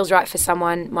what feels right for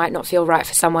someone might not feel right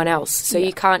for someone else. So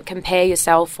you can't compare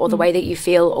yourself or the way that you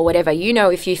feel or whatever.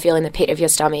 If you feel in the pit of your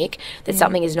stomach that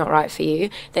something is not right for you,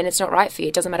 then it's not right for you.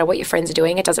 It doesn't matter what your friends are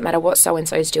doing. It doesn't matter what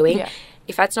so-and-so is doing.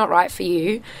 If that's not right for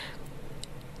you,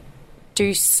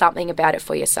 do something about it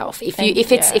for yourself. If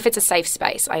it's a safe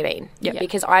space, I mean.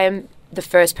 Because I am the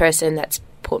first person that's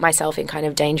put myself in kind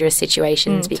of dangerous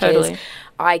situations, because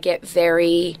I get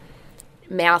very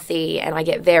mouthy and I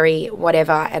get very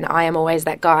whatever, and I am always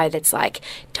that guy that's like,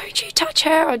 don't you touch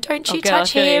her, or don't you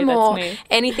touch him, or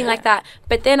anything like that.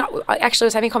 But then I actually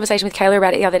was having a conversation with Kayla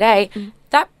about it the other day.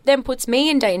 That then puts me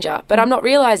in danger, but I'm not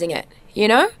realising it,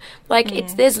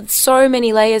 there's so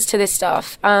many layers to this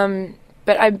stuff,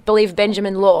 but I believe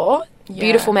Benjamin Law,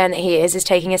 beautiful man that he is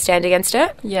taking a stand against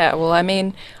it. Well, I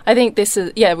mean, I think this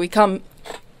is we come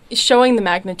showing the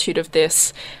magnitude of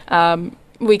this.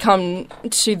 We come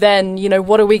to then,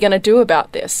 what are we going to do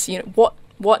about this?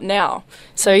 What now?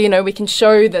 So, we can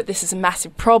show that this is a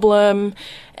massive problem,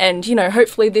 and,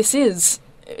 hopefully this is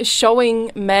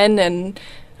showing men and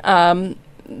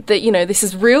that, this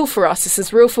is real for us, this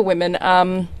is real for women.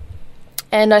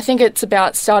 And I think it's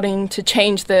about starting to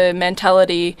change the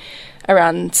mentality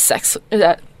around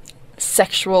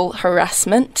sexual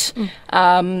harassment.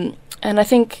 And I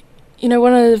think,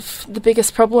 one of the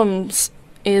biggest problems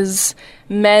is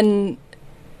men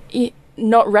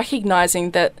not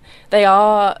recognising that they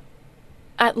are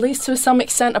at least to some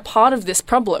extent, a part of this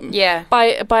problem. Yeah.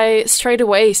 By straight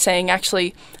away saying,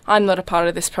 actually, I'm not a part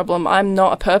of this problem. I'm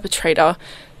not a perpetrator.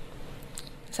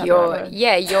 Is that right?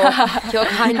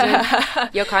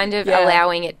 You're kind of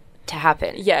allowing it to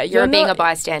happen. Yeah, you're being a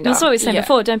bystander. That's what we were saying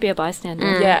before. Don't be a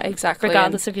bystander. Yeah, exactly.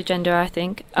 Regardless of your gender, I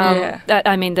think. I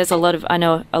mean, I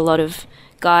know a lot of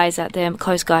guys out there,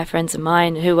 close guy friends of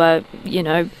mine, who are,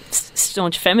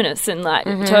 staunch feminists and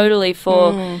totally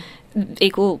for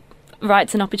equal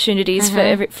rights and opportunities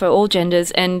for all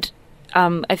genders. And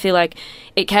I feel like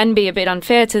it can be a bit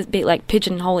unfair to be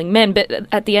pigeonholing men, but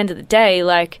at the end of the day,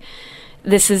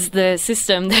 this is the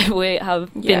system that we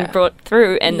have been brought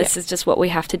through, and this is just what we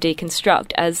have to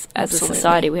deconstruct as a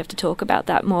society. We have to talk about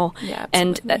that more. Yeah,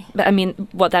 and I mean,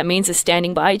 what that means is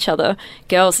standing by each other.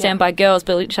 Girls stand by girls,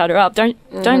 build each other up.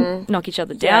 Don't knock each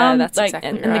other down. Yeah, that's exactly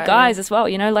and right. the guys as well.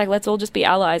 Let's all just be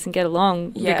allies and get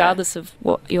along, regardless of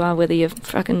what you are, whether you're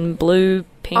fucking blue,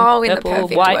 pink, purple,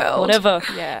 white, world. whatever.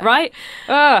 Yeah. Right?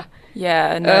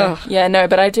 Yeah, no. Yeah, no,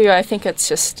 but I think it's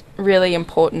just really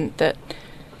important that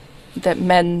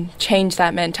men change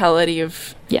that mentality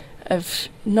of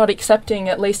not accepting,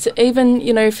 at least, even,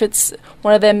 if it's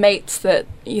one of their mates that,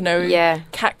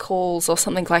 cat calls or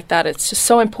something like that. It's just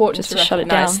so important to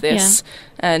recognise this.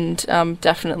 And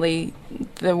definitely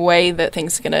the way that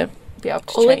things are going to be able to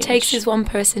change. All it takes is one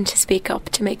person to speak up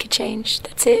to make a change.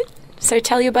 That's it. So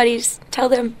tell your buddies, tell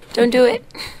them, don't do it.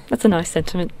 That's a nice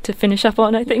sentiment to finish up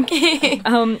on, I think.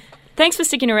 Thanks for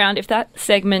sticking around. If that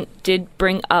segment did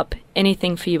bring up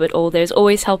anything for you at all, there's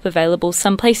always help available.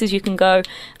 Some places you can go.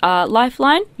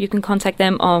 Lifeline, you can contact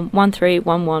them on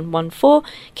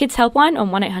 131114. Kids Helpline on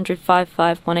 1800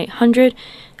 55 1800.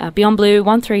 Beyond Blue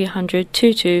 1300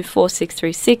 22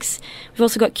 4636. We've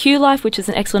also got Q Life, which is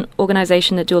an excellent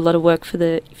organisation that do a lot of work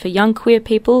for young queer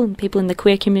people and people in the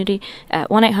queer community at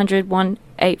 1800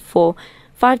 184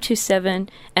 527,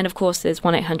 and of course there's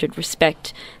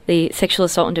 1-800-RESPECT, the sexual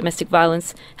assault and domestic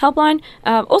violence helpline.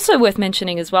 Also worth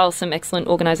mentioning as well, some excellent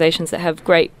organisations that have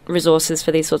great resources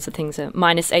for these sorts of things.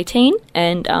 Minus 18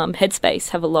 and Headspace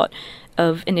have a lot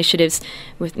of initiatives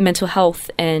with mental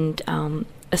health and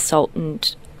assault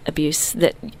and abuse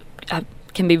that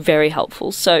can be very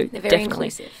helpful. So they're very definitely,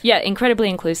 inclusive. Yeah, incredibly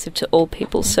inclusive to all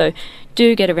people. So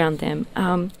do get around them.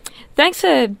 Thanks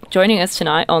for joining us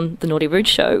tonight on The Naughty Rude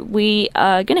Show. We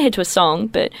are going to head to a song,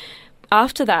 but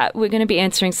after that, we're going to be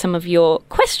answering some of your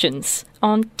questions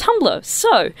on Tumblr.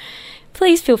 So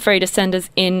please feel free to send us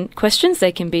in questions.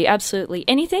 They can be absolutely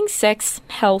anything: sex,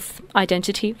 health,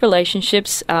 identity,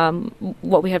 relationships,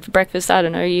 what we had for breakfast. I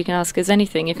don't know. You can ask us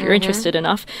anything if you're interested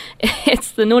enough.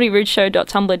 It's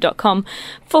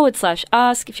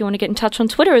thenaughtyrude.tumblr.com/ask. If you want to get in touch on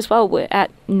Twitter as well, we're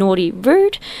at Naughty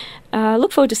Rude.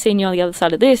 Look forward to seeing you on the other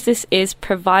side of this. This is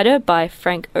Provider by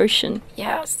Frank Ocean.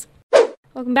 Yes.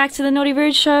 Welcome back to the Naughty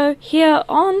Rude Show here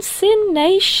on Sin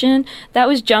Nation. That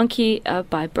was Junkie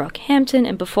by Brockhampton,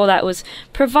 and before that was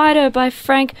Provider by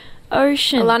Frank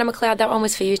Ocean. Alana McLeod, that one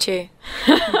was for you too.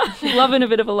 Loving a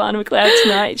bit of Alana McLeod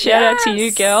tonight. Shout out to you,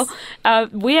 girl.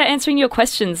 We are answering your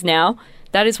questions now.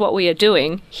 That is what we are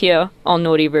doing here on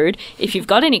Naughty Rude. If you've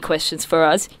got any questions for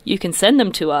us, you can send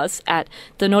them to us at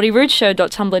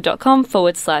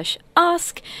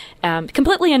thenaughtyRudeShow.tumblr.com/ask.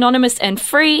 Completely anonymous and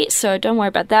free, so don't worry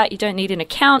about that. You don't need an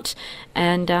account.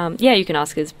 And you can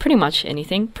ask us pretty much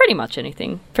anything. Pretty much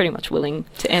willing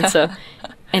to answer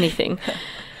anything.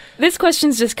 This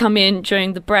question's just come in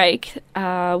during the break.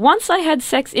 Once I had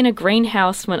sex in a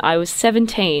greenhouse when I was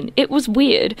 17. It was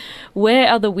weird. Where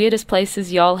are the weirdest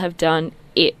places y'all have done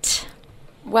it?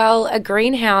 Well, a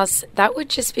greenhouse, that would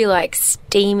just be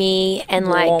steamy and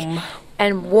warm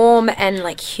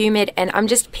and humid, and I'm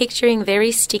just picturing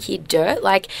very sticky dirt.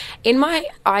 In my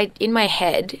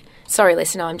head, sorry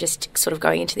listener, I'm just sort of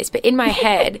going into this, but in my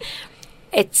head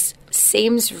it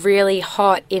seems really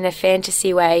hot in a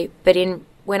fantasy way, but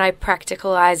when I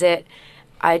practicalize it,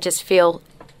 I just feel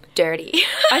dirty.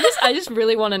 I just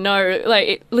really want to know,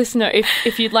 listener,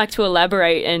 if you'd like to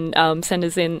elaborate and send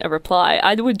us in a reply.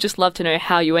 I would just love to know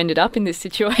how you ended up in this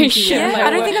situation. Yeah, I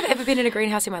don't think I've ever been in a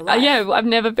greenhouse in my life. I've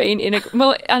never been in I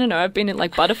don't know, I've been in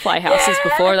butterfly houses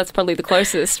before. That's probably the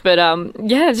closest. But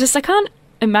just I can't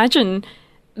imagine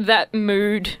that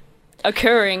mood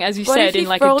occurring, as you said, in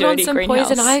a dirty greenhouse. What if you rolled on some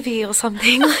poison ivy or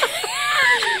something?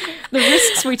 The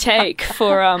risks we take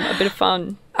for a bit of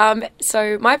fun.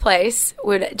 So my place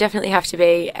would definitely have to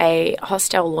be a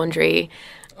hostel laundry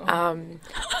on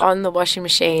the washing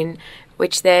machine,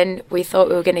 which then we thought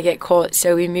we were going to get caught,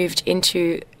 so we moved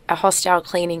into a hostel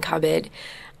cleaning cupboard.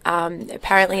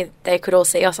 Apparently they could all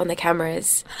see us on the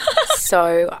cameras,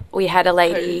 so we had a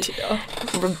lady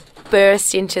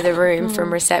burst into the room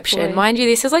from reception. boy. Mind you,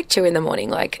 this is like 2 a.m.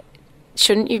 Like,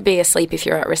 shouldn't you be asleep if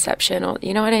you're at reception, or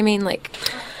you know what I mean? Like,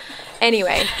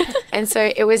 anyway, and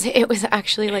so it was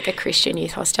actually like a Christian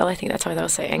youth hostel. I think that's why they were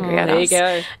so angry at there us. you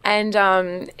go.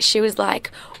 And she was like,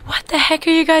 "What the heck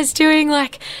are you guys doing?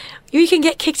 Like, you can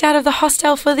get kicked out of the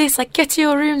hostel for this. Like, get to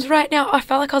your rooms right now." I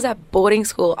felt like I was at boarding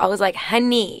school. I was like,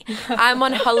 "Honey, I'm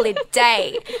on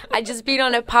holiday. I just been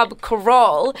on a pub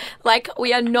crawl. Like,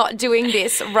 we are not doing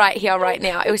this right here, right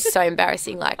now." It was so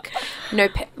embarrassing. Like,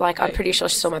 I'm pretty sure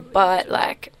she saw my butt.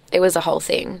 Like, it was a whole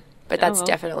thing. But that's well.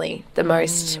 definitely the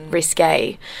most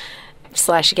risque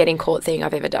 / getting caught thing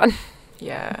I've ever done.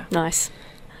 Yeah. Nice.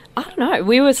 I don't know.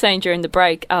 We were saying during the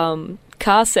break,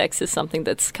 car sex is something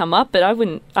that's come up, but I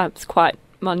wouldn't. It's quite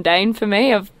mundane for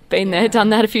me. I've been there, done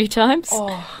that a few times.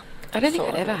 Oh, I don't think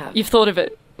I'd ever have. You've thought of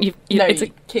it. no, it's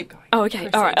keep going. Oh, okay.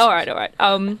 Proceed. All right.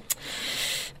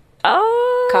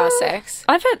 Car sex.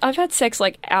 I've had sex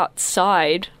like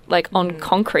outside, like on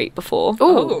concrete before.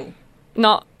 Oh.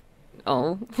 Not.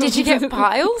 Oh. Did you get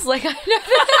piles? Like, I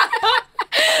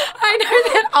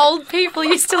know that old people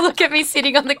used to look at me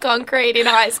sitting on the concrete in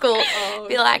high school,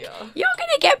 be like, "You're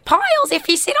gonna get piles if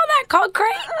you sit on that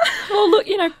concrete." Well, look,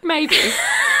 maybe.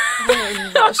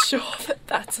 I'm not sure that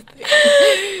that's a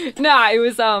thing. No, it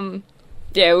was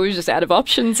we were just out of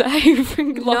options.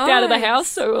 Locked out of the house,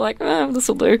 so we're like, oh, this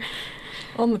will do.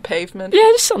 On the pavement. Yeah,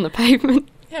 just on the pavement.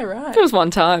 Yeah, right. It was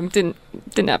one time. Didn't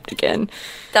happen again.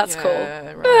 That's cool.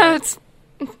 Right. It's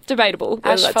debatable.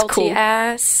 Whether that's Asphalty cool.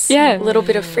 ass. Yeah. A little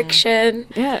bit of friction.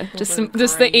 Yeah, just bit of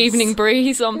just the breeze. evening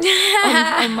breeze on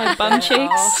my bum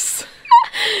cheeks.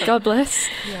 God bless.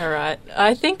 Yeah, right.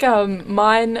 I think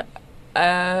mine,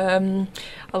 a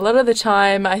lot of the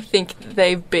time, I think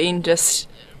they've been just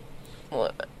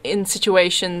in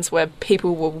situations where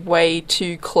people were way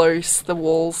too close, the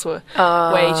walls were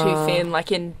way too thin,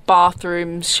 like in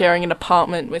bathrooms, sharing an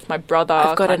apartment with my brother.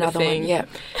 I've got kind of another thing. one.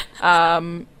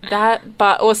 Yeah.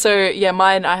 But also,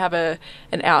 mine, I have an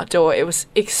outdoor. It was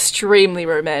extremely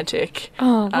romantic.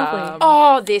 Oh, lovely.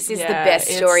 Oh, this is the best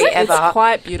story ever. It's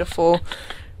quite beautiful.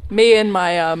 Me and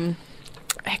my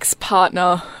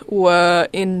ex-partner were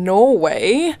in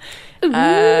Norway.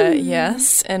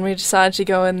 Yes, and we decided to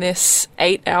go on this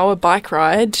 8-hour bike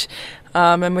ride,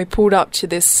 and we pulled up to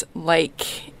this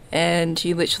lake, and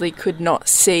you literally could not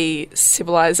see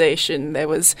civilization. There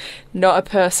was not a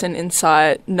person in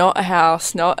sight, not a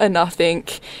house, not a nothing.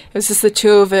 It was just the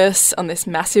two of us on this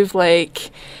massive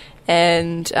lake,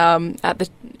 and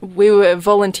we were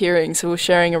volunteering, so we were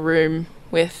sharing a room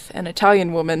with an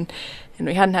Italian woman, and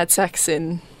we hadn't had sex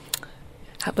in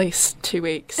at least 2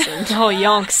 weeks. And Oh,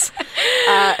 yonks.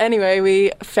 anyway,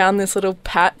 we found this little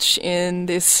patch in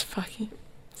this fucking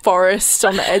forest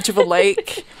on the edge of a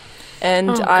lake, and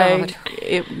God.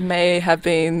 it may have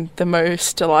been the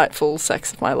most delightful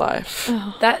sex of my life.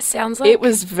 That sounds like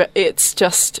It's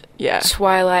just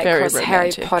Twilight very cross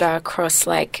romantic. Harry Potter cross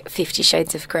like 50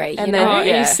 Shades of Grey. And You then- know? Are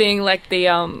you seeing like the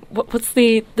what's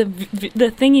the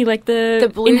thingy, like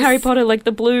The blue in Harry Potter, like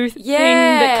the blue thing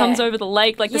that comes over the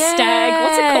lake, like the stag?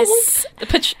 What's it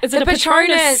called? Is it a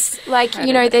Patronus? Like,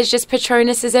 there's just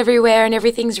Patronuses everywhere and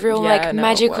everything's real Yeah, like no, it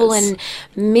magical was. and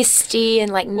misty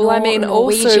and like Well, I mean,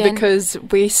 also Norwegian. because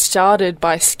we started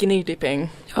by skinny dipping.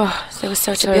 Oh, there was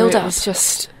such So a build it up.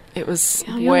 was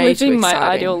You're way too living my exciting.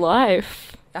 ideal life.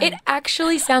 It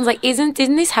actually sounds like didn't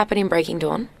this happen in Breaking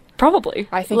Dawn? Probably.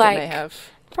 I think like- it may have.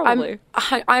 Probably.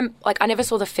 I'm like, I never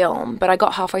saw the film, but I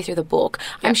got halfway through the book.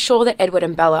 I'm sure that Edward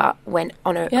and Bella went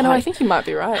on a Yeah, no, I think you might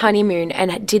be right. honeymoon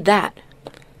and did that.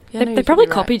 Yeah, no, They you could probably be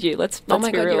right. copied you. Let's Oh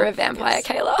my be god, real. you're a vampire,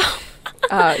 Kayla.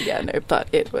 Yeah, no, but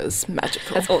it was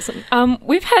magical. That's awesome.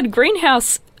 We've had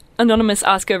Greenhouse Anonymous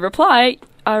ask a reply.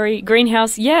 Ari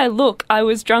Greenhouse, yeah, look, I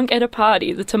was drunk at a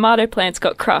party. The tomato plants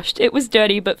got crushed. It was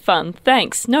dirty but fun.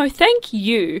 Thanks. No, thank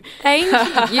you. Thank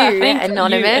you, Thank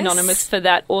Anonymous. you, Anonymous, for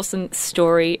that awesome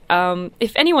story.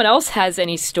 If anyone else has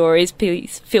any stories,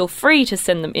 please feel free to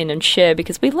send them in and share,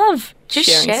 because we love Just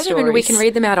sharing share stories. them and we can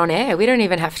read them out on air. We don't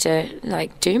even have to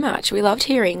do much. We loved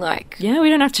hearing Yeah,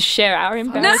 we don't have to share our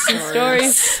embarrassing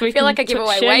stories. We I feel like I give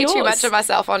away way too much of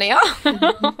myself on here.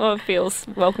 Oh, it feels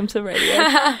welcome to radio.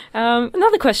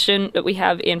 Another question that we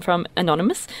have in from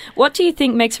Anonymous. What do you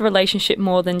think makes a relationship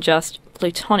more than just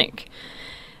platonic?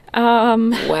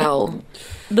 Well,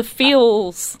 The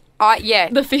feels. yeah.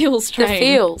 The feels The train.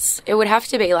 feels. It would have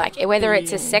to be like, whether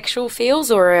it's a sexual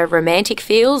feels or a romantic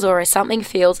feels or a something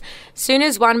feels, soon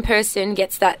as one person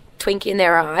gets that twink in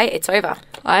their eye, it's over.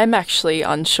 I'm actually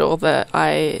unsure that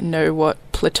I know what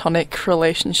platonic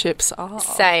relationships are.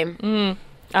 Same.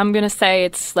 I'm going to say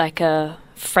it's like a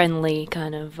friendly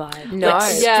kind of vibe. No.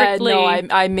 Like, Yeah, strictly- no,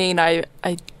 I mean, I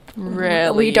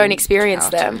rarely. We don't experience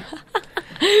them.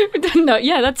 no,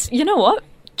 yeah, that's, you know what?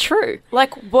 True.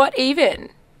 Like, what even?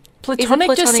 Platonic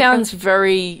just platonic sounds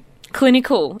very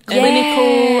Clinical. Yeah.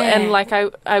 clinical, and like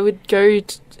I would go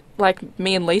like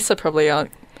me and Lisa probably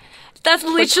aren't. That's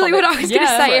literally what I was going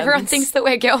to Yeah. say. Everyone Friends. thinks that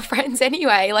we're girlfriends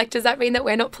anyway. Like, does that mean that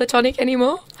we're not platonic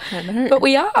anymore? I don't know. But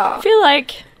we are. I feel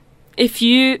like if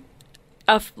you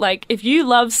if you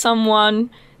love someone,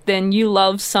 then you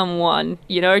love someone.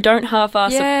 You know, don't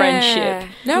half-ass a friendship.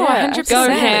 No, Yeah, 100%. Go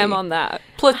Absolutely. ham on that.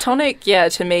 Platonic, yeah,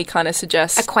 to me kind of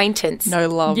suggests Acquaintance. no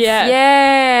love. Yeah.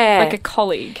 Yeah. Like a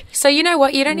colleague. So you know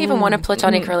what? You don't even want a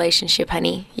platonic relationship,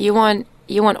 honey. You want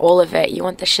all of it. You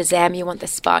want the Shazam, you want the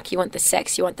spark, you want the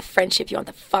sex, you want the friendship, you want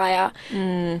the fire.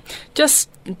 Just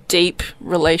deep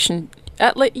relation.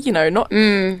 At least, you know, not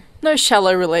no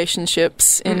shallow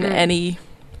relationships in any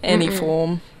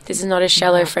form. This is not a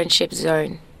shallow friendship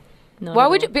zone. Not Why at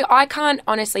would all. it be? I can't,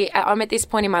 honestly, I'm at this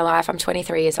point in my life, I'm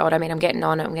 23 years old. I mean, I'm getting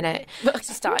on. I'm going to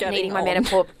start Getting needing my on.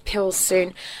 menopause pills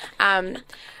soon.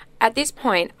 At this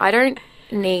point, I don't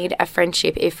need a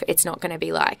friendship if it's not going to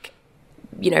be like,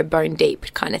 you know, bone deep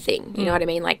kind of thing. You know what I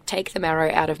mean? Like, take the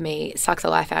marrow out of me, suck the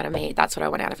life out of me. That's what I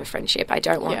want out of a friendship. I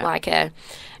don't want Yeah. like a,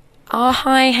 oh,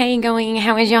 hi, how you going?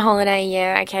 How was your holiday?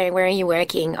 Yeah, okay, where are you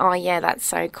working? Oh, yeah, that's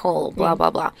so cool, blah,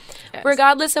 blah, blah. Yes.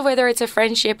 Regardless of whether it's a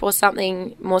friendship or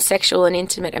something more sexual and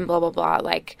intimate and blah, blah, blah,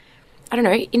 like, I don't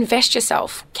know, invest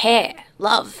yourself, care,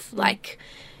 love, like,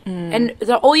 and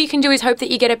all you can do is hope that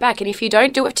you get it back. And if you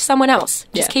don't, do it to someone else.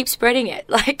 Just Yeah. keep spreading it.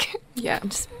 Like, Yeah.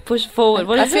 Just push forward.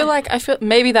 What I is feel it? like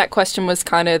maybe that question was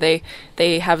kind of they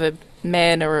have a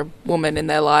man or a woman in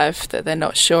their life that they're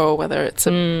not sure whether it's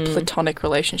a platonic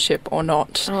relationship or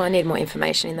not. oh, I need more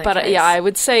information in that But case. yeah, I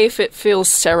would say if it feels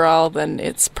sterile, then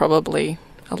it's probably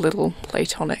a little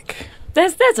platonic.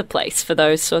 There's a place for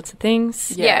those sorts of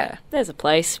things. Yeah. There's a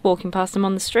place. Walking past them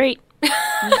on the street.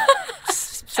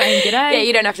 Saying g'day. Yeah,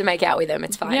 you don't have to make out with them.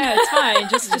 It's fine. Yeah, it's fine.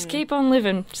 Just keep on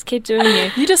living. Just keep doing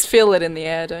you. You just feel it in the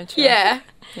air, don't you? Yeah.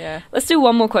 Yeah. Let's do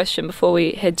one more question before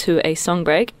we head to a song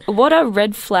break. What are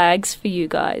red flags for you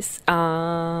guys?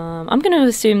 I'm going to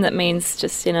assume that means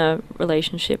just in a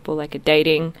relationship or like a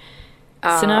dating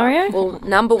scenario. Well,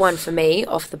 number one for me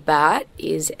off the bat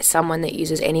is someone that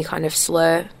uses any kind of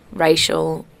slur,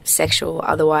 racial, sexual,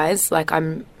 otherwise. Like,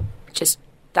 I'm just,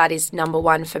 that is number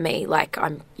one for me. Like,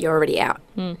 you're already out,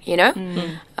 you know?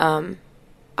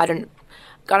 I don't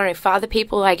know, for other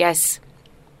people, I guess,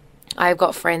 I've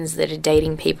got friends that are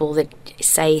dating people that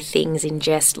say things in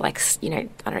jest, like, you know,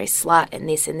 I don't know, slut and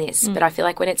this and this. But I feel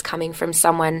like when it's coming from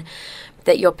someone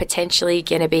that you're potentially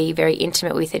going to be very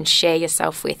intimate with and share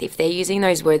yourself with, if they're using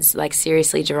those words like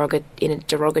seriously in a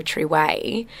derogatory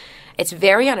way, it's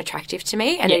very unattractive to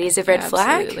me, and it is a red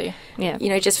flag. Absolutely. Yeah. You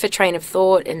know, just for train of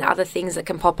thought and other things that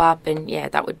can pop up, and yeah,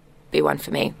 that would be one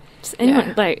for me.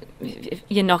 Anyone, like, if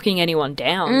you're knocking anyone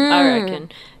down, I reckon.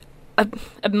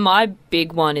 My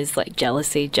big one is like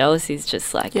jealousy. Jealousy is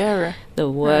just like Yeah. the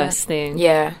worst thing.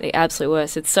 Yeah. The absolute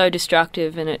worst. It's so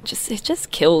destructive, and it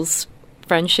just kills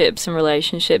friendships and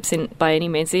relationships by any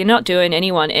means. So you're not doing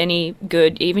anyone any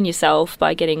good, even yourself,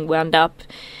 by getting wound up,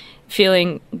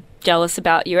 feeling jealous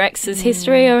about your ex's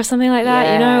history or something like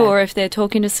that, you know, Yeah. or if they're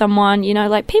talking to someone, you know,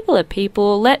 like, people are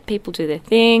people. Let people do their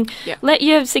thing. Yeah. Let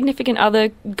your significant other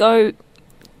go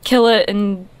kill it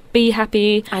and be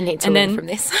happy. I need to And learn then- from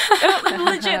this.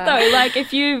 Legit though, like,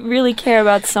 if you really care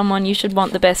about someone, you should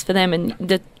want the best for them, and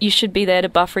that you should be there to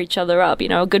buffer each other up. You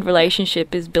know, a good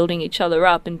relationship is building each other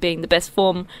up and being the best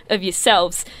form of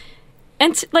yourselves,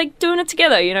 and like doing it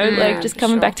together. You know, like just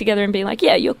coming back together and being like,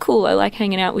 yeah, you're cool. I like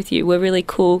hanging out with you. We're really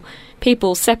cool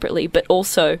people separately, but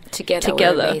also Together.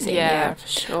 Together. We're amazing, Yeah, for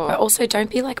sure. But also, don't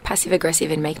be like passive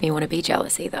aggressive and make me want to be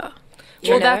jealous either.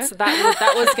 Well, You know?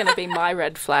 that was going to be my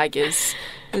red flag is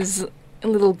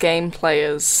little game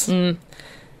players.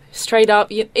 Straight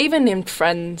up, even in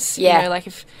friends. Yeah. You know, like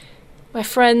if we're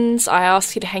friends, I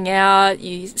ask you to hang out,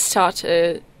 you start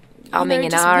to Umming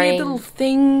and just ahhing. weird little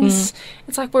things.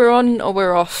 It's like we're on or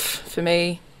we're off for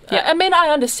me. Yeah. I mean, I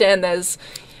understand there's,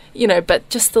 but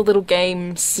just the little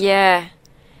games. Yeah.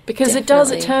 Because it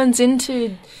definitely. turns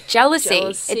into Jealousy.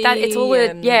 It's all a,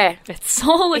 and- yeah. it's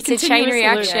all It's a chain continuous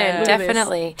reaction, loop. Look at this.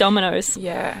 definitely. Dominoes.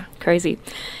 yeah. Crazy.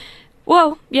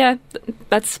 Well, yeah,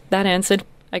 that answered,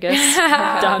 I guess.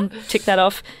 Done. Tick that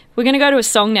off. we're going to go to a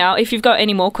song now. If you've got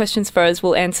any more questions for us,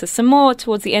 we'll answer some more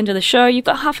towards the end of the show. You've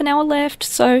got half an hour left,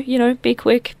 so, be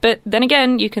quick. But then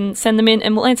again, you can send them in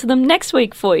and we'll answer them next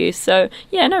week for you. So,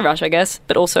 yeah, no rush, I guess.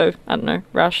 But also, I don't know,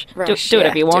 rush. Do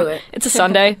whatever you want. It's a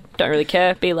Sunday. Don't really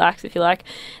care. Be lax if you like.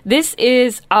 This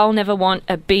is I'll Never Want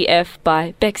a BF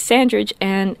by Beck Sandridge,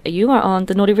 and you are on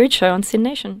The Naughty Rude Show on Sin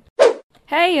Nation.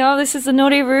 Hey, y'all, this is The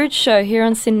Naughty Rude Show here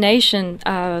on Sin Nation.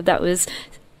 That was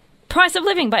Price of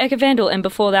Living by Eka Vandal, and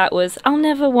before that was I'll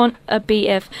Never Want a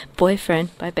BF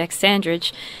Boyfriend by Beck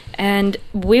Sandridge. And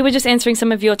we were just answering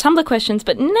some of your Tumblr questions,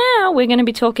 but now we're going to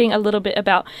be talking a little bit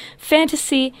about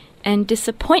fantasy and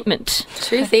disappointment.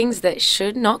 Two things that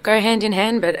should not go hand in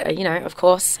hand, but, of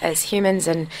course, as humans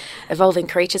and evolving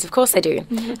creatures, of course they do.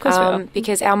 Of course we are.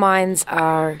 Because our minds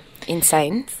are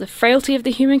insane. It's the frailty of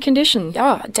the human condition.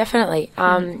 Oh, definitely.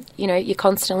 You're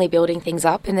constantly building things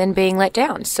up and then being let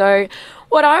down. So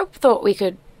what I thought we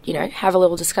could, have a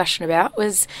little discussion about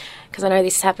was, because I know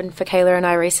this happened for Kayla and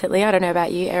I recently, I don't know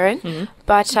about you, Erin,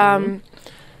 but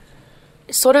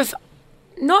sort of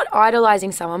not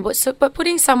idolising someone, but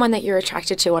putting someone that you're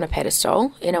attracted to on a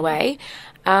pedestal in a way,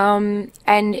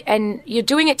 and you're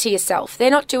doing it to yourself.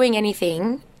 They're not doing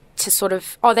anything to sort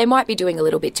of, they might be doing a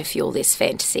little bit to fuel this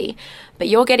fantasy, but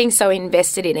you're getting so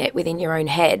invested in it within your own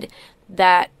head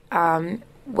that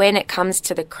when it comes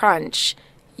to the crunch,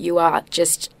 you are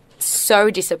just so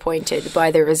disappointed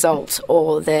by the result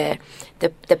or the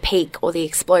peak or the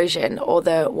explosion or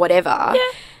the whatever,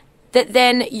 that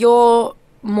then you're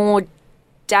more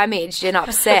damaged and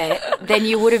upset than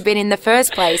you would have been in the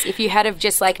first place if you had have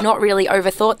just not really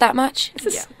overthought that much.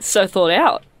 So thought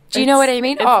out. Do you know what I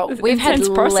mean? We've had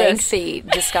lengthy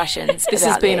discussions. This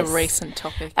has been a recent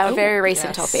topic. A very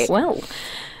recent topic. Well,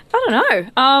 I don't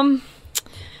know.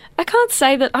 I can't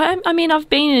say that. I mean, I've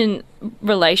been in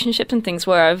relationships and things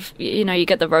where you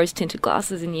get the rose-tinted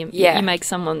glasses and you make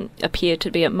someone appear to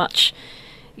be a much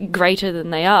greater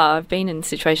than they are. I've been in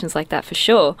situations like that for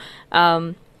sure.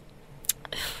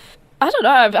 I don't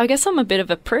know. I guess I'm a bit of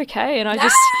a prick, hey? And I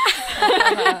just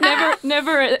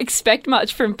never expect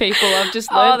much from people. I've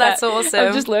just learned that's awesome.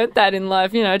 I've just learned that in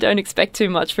life. Don't expect too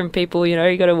much from people.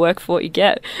 You got to work for what you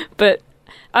get. But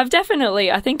I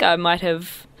think I might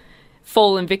have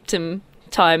fallen victim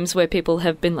times where people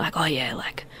have been like, oh yeah,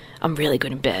 I'm really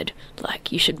good in bed.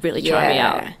 You should really try me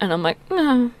out. And I'm like,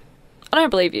 no, I don't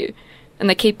believe you. And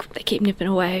they keep nipping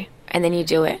away. And then you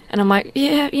do it. And I'm like,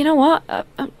 yeah, you know what?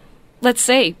 Let's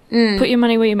see. Put your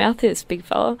money where your mouth is, big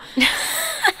fella.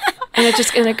 and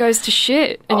it goes to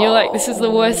shit. And you're like, this is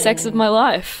the worst sex of my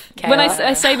life. Kayla. When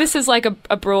I say this is like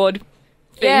a broad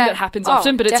thing that happens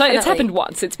often, but it's happened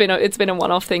once. It's been a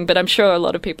one-off thing, but I'm sure a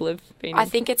lot of people have been. I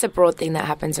think it's a broad thing that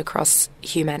happens across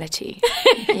humanity.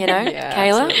 Yeah,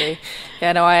 Kayla? Absolutely.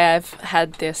 Yeah, no, I have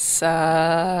had this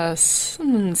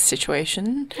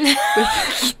situation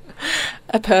with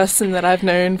a person that I've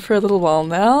known for a little while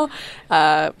now.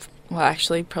 Well,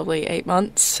 actually, probably 8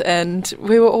 months, and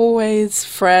we were always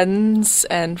friends,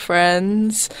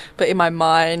 but in my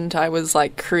mind, I was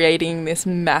creating this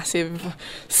massive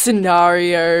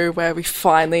scenario where we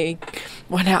finally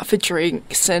went out for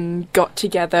drinks and got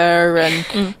together,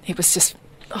 and it was just,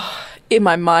 in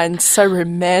my mind, so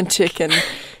romantic, and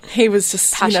he was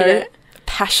just,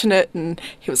 passionate, and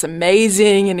he was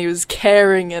amazing, and he was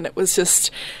caring, and it was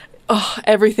just,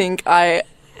 everything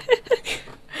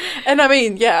And I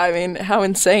mean, how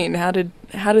insane? How did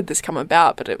this come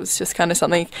about? But it was just kind of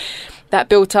something that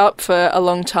built up for a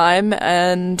long time,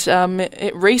 and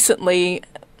it recently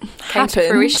came to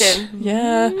fruition.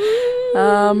 Yeah,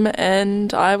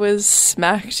 and I was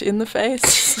smacked in the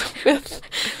face with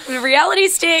a reality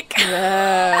stick.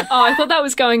 Yeah. I thought that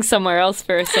was going somewhere else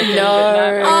for a second.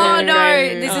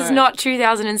 No. This is not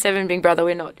 2007 Big Brother.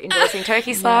 We're not endorsing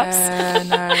turkey slaps.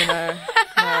 No.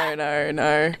 Yeah, no,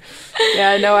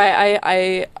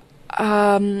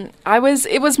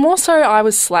 it was more so I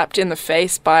was slapped in the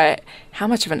face by how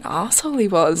much of an arsehole he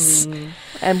was.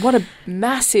 And what a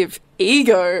massive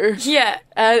ego. Yeah.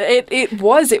 It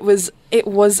was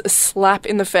a slap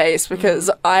in the face because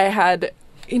I had,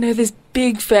 this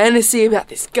big fantasy about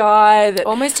this guy that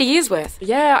almost a year's worth.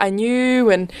 Yeah, I knew,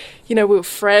 and we were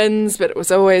friends, but it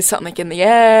was always something in the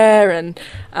air, and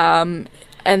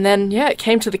then it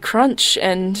came to the crunch,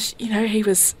 and he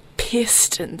was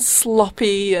pissed and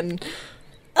sloppy, and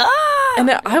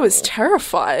I was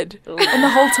terrified. And the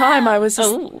whole time I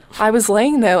was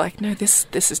laying there like, no, this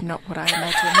is not what I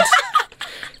imagined.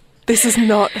 This is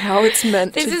not how it's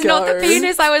meant to go. This is not the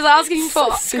penis I was asking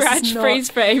for. Scratch freeze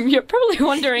frame. You're probably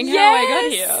wondering how I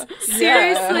got here.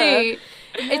 Seriously.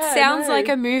 It sounds like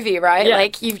a movie, right? Yeah.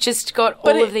 Like you've just got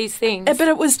But all it- of these things. But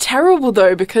it was terrible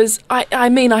though, because I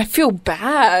mean, I feel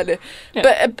bad, Yeah.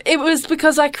 but it was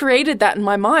because I created that in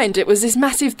my mind. It was this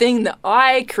massive thing that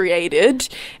I created,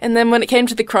 and then when it came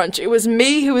to the crunch, it was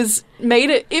me who was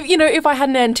made it. If I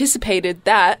hadn't anticipated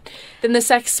that, then the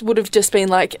sex would have just been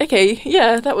like, okay,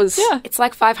 yeah, that was It's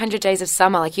like 500 Days of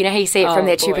Summer. Like, you know how you see it from Oh,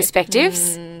 their two boy.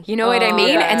 perspectives? You know what I mean?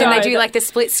 yeah. And then No, they do that- like the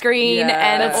split screen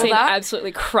Yeah. and That all scene that.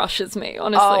 absolutely crushes me,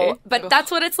 honestly. Oh, but that's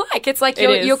what it's like. It's like It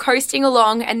you're, is. you're coasting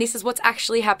along and this is what's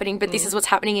actually happening, but this is what's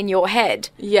happening in your head.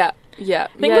 yeah. that-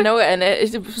 No, and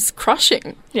it was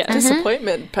crushing. Yeah.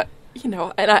 Disappointment, but. And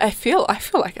I feel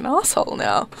like an asshole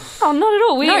now. Oh, not at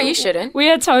all. No, you shouldn't. We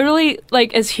are totally,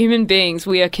 like, as human beings,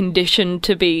 we are conditioned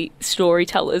to be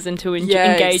storytellers and to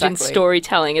Yeah, engage in exactly.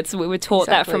 storytelling. We were taught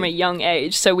that from a Exactly. young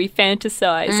age. So we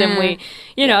fantasize and we,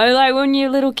 like when you're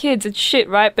little kids, it's shit,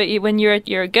 right? But when you're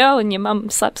a girl and your mum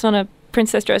slaps on a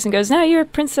princess dress and goes, no, you're a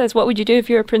princess. What would you do if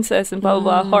you're a princess? And blah,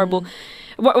 blah, blah. Horrible.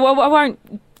 Well, I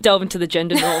won't delve into the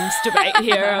gender norms debate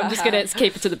here. I'm just going to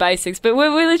keep it to the basics. But we're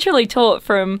literally taught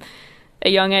from a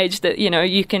young age that, you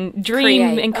can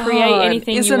dream Create. and create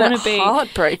anything you Isn't want it to be.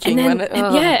 heartbreaking And then,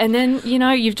 when it? and then,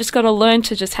 you've just got to learn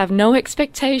to just have no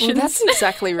expectations. Well, that's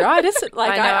exactly right. Isn't it?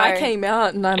 Like I I know. came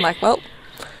out and I'm like, well,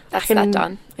 That's can- that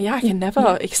done. yeah, I can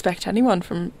never expect anyone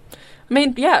from. I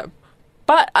mean, yeah,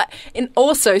 but in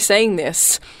also saying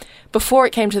this, before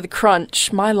it came to the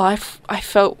crunch, my life I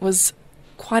felt was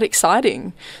quite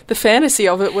exciting. The fantasy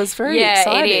of it was very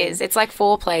exciting. it is. It's like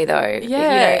foreplay, though.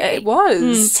 Yeah, it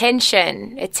was.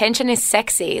 Tension. Tension is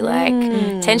sexy. Like,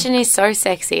 tension is so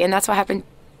sexy. And that's what happened.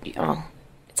 Oh,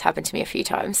 it's happened to me a few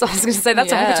times. I was going to say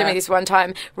that's what happened to me this one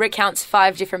time. Recounts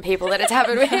 5 different people that it's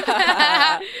happened with.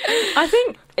 I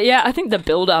think the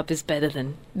build-up is better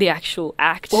than the actual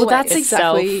act. Well, that's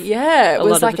itself. exactly, yeah. It a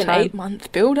was lot of like the an time.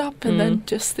 8-month build-up and then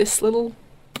just this little...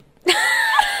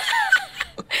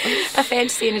 A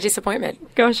fantasy and a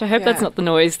disappointment. Gosh, I hope that's Yeah. not the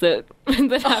noise that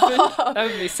happened. That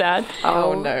would be sad.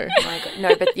 Oh, no. My God.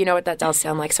 No, but you know what that does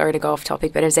sound like? Sorry to go off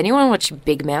topic, but has anyone watched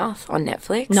Big Mouth on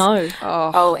Netflix? No.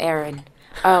 Oh, Erin.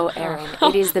 Oh, Erin.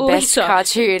 It is the best Lisa,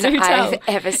 cartoon do tell. I've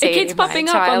ever seen. It keeps in my popping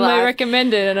up entire on my life.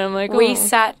 recommended, and I'm like, We oh.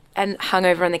 sat and hung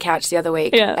over on the couch the other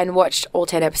week Yeah. and watched all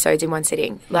 10 episodes in one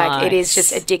sitting. Like, it is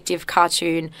Nice. just addictive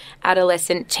cartoon,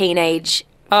 adolescent, teenage,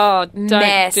 Oh, don't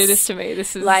mess. do this to me.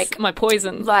 This is Like- my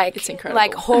poison. like, It's incredible.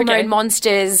 like hormone Okay.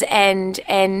 monsters and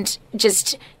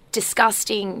just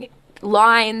disgusting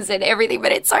lines and everything,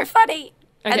 but it's so funny.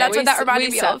 Okay, And that's what that reminded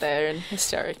we me sat of. there in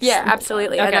hysterics. Yeah,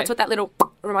 absolutely. Okay. And that's what that little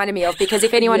reminded me of, because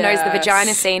if anyone knows the Yes.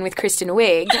 vagina scene with Kristen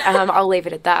Wiig, I'll leave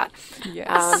it at that.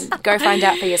 Yes. Go find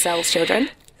out for yourselves, children.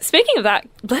 Speaking of that,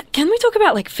 can we talk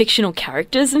about like fictional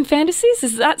characters and fantasies?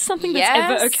 Is that something that's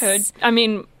ever Yes. occurred? I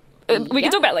mean, we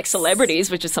can talk about like celebrities,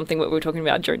 which is something that we were talking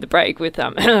about during the break with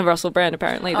Russell Brand.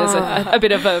 Apparently, there's a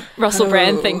bit of a Russell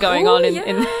Brand thing going on in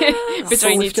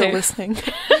between you if you're two. listening.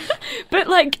 But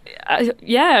like,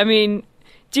 I mean,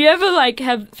 do you ever like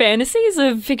have fantasies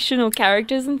of fictional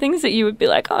characters and things that you would be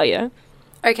like, oh yeah?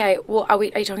 Okay, well, are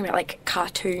you talking about like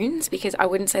cartoons? Because I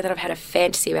wouldn't say that I've had a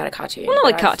fantasy about a cartoon. Well, not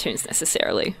but like cartoons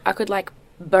necessarily. I could like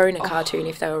bone a cartoon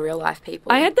if they were real life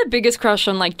people. I had the biggest crush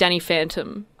on like Danny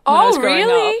Phantom. When I Oh, was growing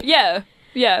really? up. Yeah.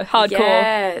 Yeah, hardcore.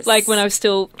 Yes. Like when I was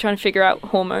still trying to figure out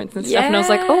hormones and stuff, and I was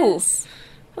like,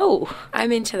 oh,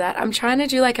 I'm into that. I'm trying to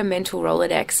do like a mental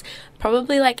Rolodex.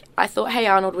 Probably like, I thought Hey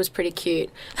Arnold was pretty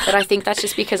cute, but I think that's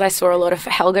just because I saw a lot of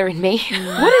Helga in me.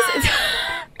 what is it?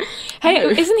 Hey,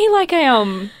 isn't he like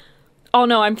a Oh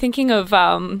no, I'm thinking of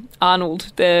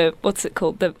Arnold. What's it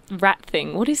called? The rat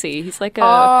thing. What is he? He's like a.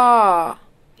 Oh,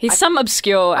 He's some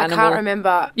obscure I animal. can't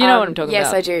remember. You know what I'm talking yes,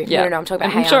 about? I do. Yeah. No, I'm talking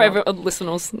about I'm Hey sure Arnold.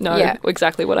 listeners know Yeah.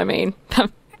 exactly what I mean.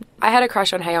 I had a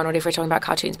crush on Hey Arnold if we're talking about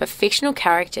cartoons, but fictional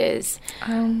characters.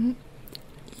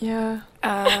 Yeah.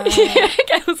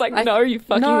 I was like, no, you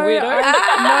fucking weirdo.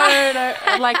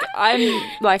 no. Like, I'm,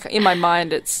 like, in my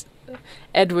mind, it's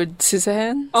Edward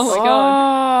Scissorhands. Oh my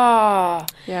god.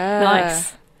 Oh, Yeah.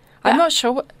 Nice. I'm not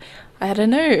sure what... I don't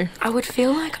know. I would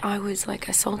feel like I was like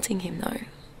assaulting him though.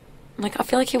 Like, I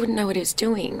feel like he wouldn't know what he was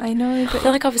doing. I know, I but...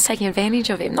 feel like I was taking advantage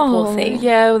of him, the poor thing.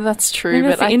 Yeah, well, that's true. Maybe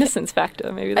that's but the innocence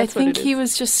factor. Maybe I that's what think it is. he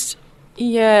was just...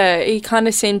 Yeah, he kind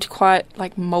of seemed quite,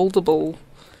 like, moldable.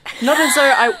 Not as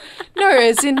though I... No,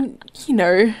 as in, you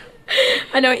know...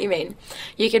 I know what you mean.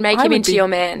 You can make I him would into be- your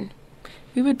man.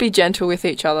 We would be gentle with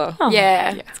each other. Oh,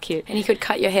 Yeah. It's cute. And he could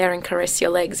cut your hair and caress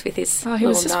your legs with his Oh, he little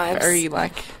was just knives. very,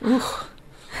 like...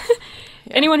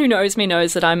 Anyone who knows me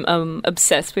knows that I'm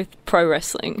obsessed with pro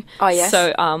wrestling. Oh, yes?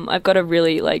 So I've got a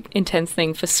really like intense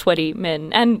thing for sweaty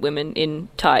men and women in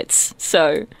tights.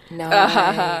 So Nice.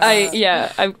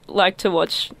 I like to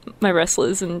watch my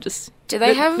wrestlers and just. Do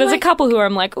they have, There's like- a couple who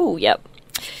I'm like, oh, yep.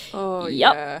 Oh,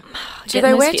 Yep. yeah. Do Getting they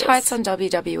those wear feels. tights on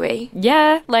WWE?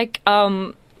 Yeah, like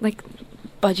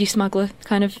budgie smuggler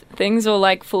kind of things, or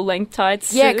like full length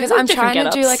tights. Yeah, because I'm Different trying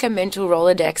to do get-ups. like a mental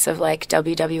Rolodex of like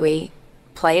WWE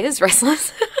players,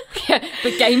 wrestlers, yeah,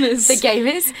 the gamers. the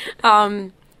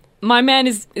gamers. My man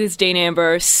is Dean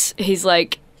Ambrose. He's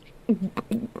like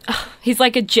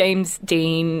a James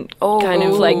Dean kind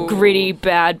of like gritty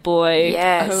bad boy.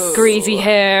 Yes. Greasy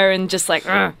hair and just like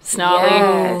snarly.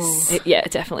 Yes. Yeah,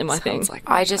 definitely my thing. Sounds like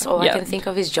I just all Yeah. I can think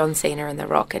of is John Cena and The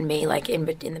Rock and me like in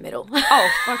the middle. Oh,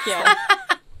 fuck yeah.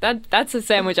 That's a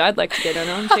sandwich I'd like to get in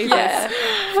on. Jesus. Yeah,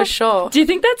 for sure. Do you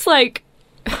think that's like,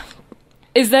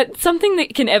 is that something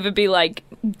that can ever be like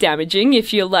damaging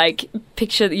if you like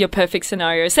picture your perfect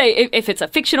scenario? Say if it's a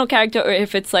fictional character or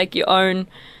if it's like your own,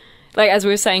 like as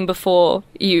we were saying before,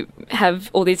 you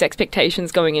have all these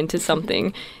expectations going into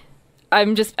something.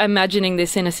 I'm just imagining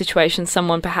this in a situation,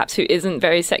 someone perhaps who isn't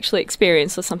very sexually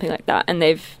experienced or something like that, and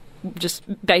they've just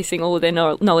basing all of their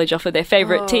knowledge off of their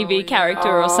favorite TV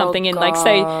character or something in like,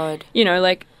 say, God. you know,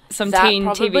 like some That teen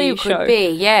probably TV could show. be,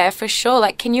 yeah, for sure.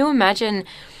 Like, can you imagine?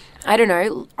 I don't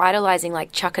know, idolizing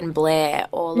like Chuck and Blair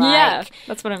or like Yeah,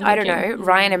 that's what I'm I don't thinking. know,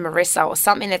 Ryan and Marissa or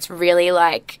something that's really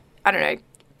like I don't know,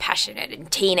 passionate and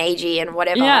teenagey and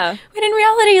whatever. Yeah. When in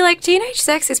reality, like teenage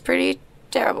sex is pretty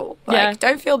terrible. Like, Yeah.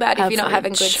 don't feel bad if you're not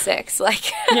having Average. good sex.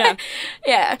 Like, Yeah.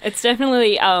 yeah. It's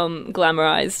definitely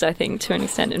glamorized, I think, to an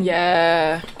extent. And,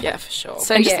 yeah, for sure.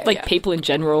 So and just yeah, like people in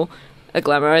general are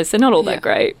glamorized. They're not all Yeah. that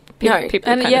great. No.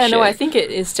 People And are yeah, kinda no, I shit. think it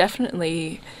is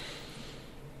definitely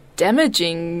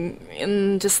damaging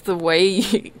in just the way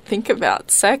you think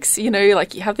about sex. You know,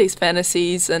 like you have these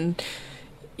fantasies and,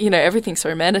 you know, everything's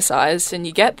romanticized and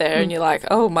you get there and you're like,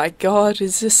 oh my God,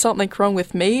 is this something wrong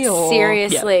with me? Or,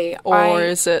 Seriously, Or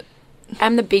is it...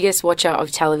 I'm the biggest watcher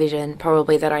of television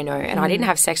probably that I know, and I didn't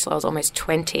have sex till I was almost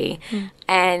 20.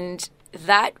 And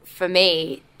that, for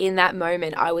me, in that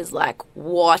moment, I was like,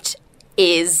 what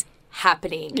is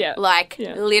happening? Yeah. Like,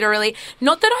 Yeah. literally,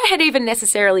 not that I had even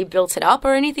necessarily built it up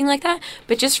or anything like that,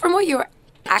 but just from what you're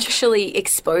actually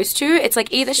exposed to, it's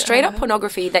like either straight up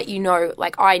pornography that you know,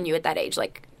 like I knew at that age,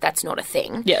 like that's not a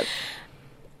thing. Yeah.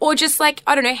 Or just like,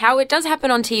 I don't know, how it does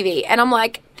happen on TV. And I'm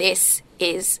like, this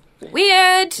is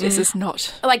weird. This is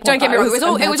not... Like, don't what get me I wrong, it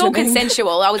was all imagining.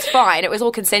 consensual. I was fine. It was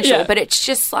all consensual, Yeah. but it's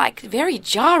just like very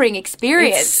jarring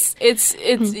experience. It's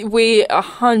we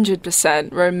 100%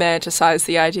 romanticize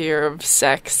the idea of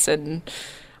sex, and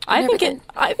I think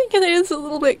it is a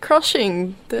little bit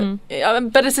crushing. But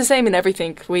it's the same in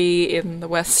everything. We in the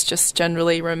West just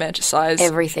generally romanticize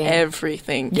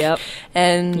everything. Yep.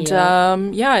 And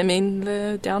Yeah. I mean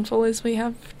the downfall is we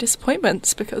have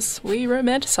disappointments because we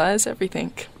romanticize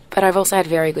everything. But I've also had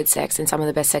very good sex and some of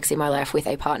the best sex in my life with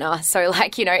a partner. So,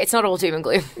 like, you know, it's not all doom and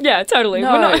gloom. Yeah, totally. No,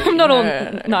 I'm not all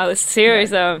no. nihilist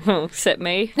serious, except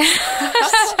me.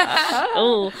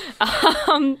 Oh.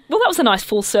 Well, that was a nice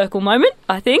full circle moment,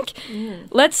 I think.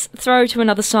 Let's throw to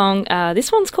another song.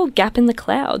 This one's called Gap in the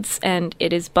Clouds, and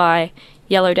it is by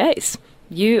Yellow Days.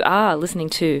 You are listening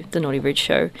to The Naughty Rude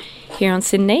Show here on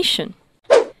Sin Nation.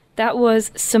 That was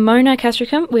Simona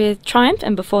Castricum with Triumph,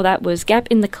 and before that was Gap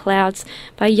in the Clouds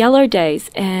by Yellow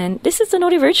Days. And this is The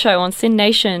Naughty Rude Show on Sin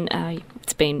Nation.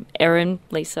 It's been Erin,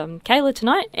 Lisa, and Kayla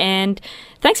tonight, and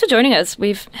thanks for joining us.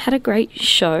 We've had a great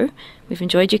show. We've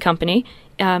enjoyed your company.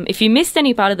 If you missed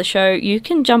any part of the show, you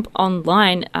can jump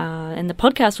online, and the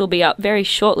podcast will be up very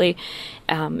shortly.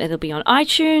 It'll be on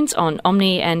iTunes, on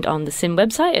Omni, and on the SIN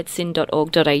website at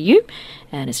sin.org.au.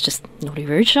 And it's just Naughty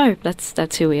Rude Show.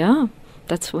 That's who we are.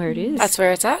 That's where it is. That's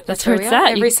where it's at. That's where we it's are.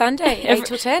 at. Every Sunday, 8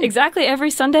 till 10. Exactly,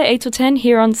 every Sunday, 8 till 10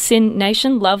 here on Sin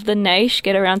Nation. Love the Nation.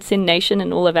 Get around Sin Nation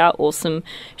and all of our awesome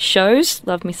shows.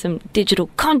 Love me some digital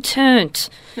content.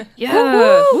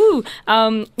 Yeah. Woo.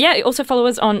 Also follow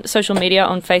us on social media,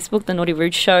 on Facebook, The Naughty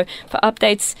Rude Show, for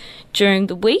updates during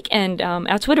the week, and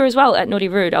our Twitter as well, at Naughty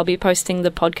Rude. I'll be posting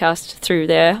the podcast through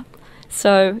there.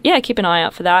 So, yeah, keep an eye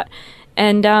out for that.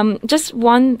 And just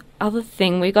one other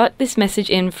thing, we got this message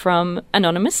in from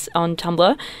Anonymous on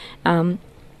Tumblr,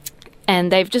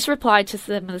 and they've just replied to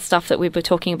some of the stuff that we were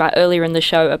talking about earlier in the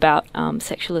show about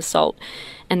sexual assault.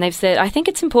 And they've said, I think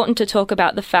it's important to talk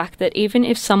about the fact that even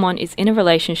if someone is in a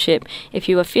relationship, if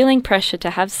you are feeling pressure to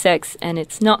have sex and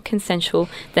it's not consensual,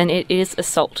 then it is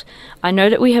assault. I know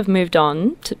that we have moved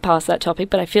on to past that topic,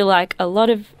 but I feel like a lot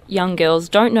of young girls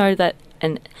don't know that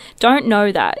and don't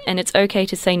know that. And it's okay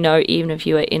to say no even if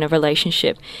you are in a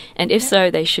relationship. And if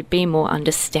so, they should be more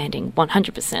understanding,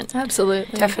 100%.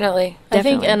 Absolutely. Definitely.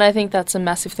 I think that's a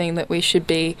massive thing that we should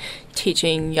be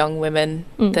teaching young women,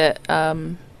 that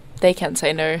they can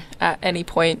say no at any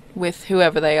point with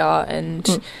whoever they are,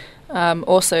 and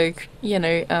also,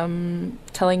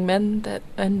 telling men that,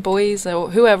 and boys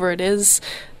or whoever it is,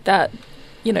 that,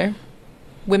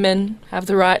 women have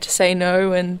the right to say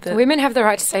no, and that Women have the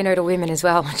right to say no to women as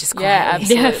well, which is great. yeah,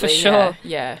 absolutely, Yeah, for sure.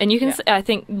 Yeah, And you can, I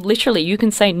think, literally, you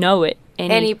can say no at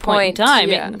any point in time.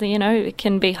 yeah. It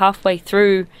can be halfway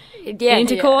through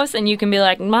intercourse, and you can be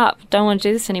like, don't want to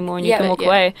do this anymore, and you can walk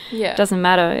away. Yeah. It doesn't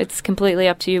matter. It's completely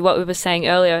up to you. What we were saying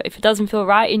earlier, if it doesn't feel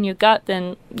right in your gut,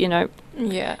 then,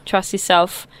 Yeah. trust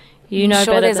yourself. You know I'm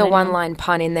sure better there's than a anyone. one-line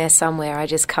pun in there somewhere. I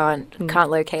just can't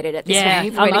locate it at this Yeah,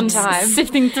 very point I'm in time.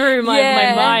 sifting through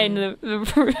my mind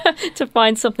to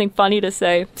find something funny to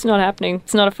say. It's not happening.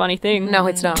 It's not a funny thing. No,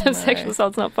 it's not. Sexual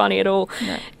assault's not funny at all.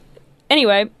 No.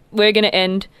 Anyway, we're going to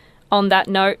end on that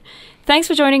note. Thanks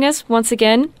for joining us once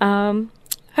again.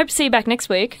 Hope to see you back next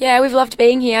week. Yeah, we've loved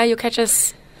being here. You'll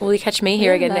catch me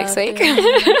here again next week.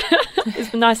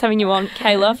 It's been nice having you on,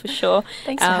 Kayla, for sure.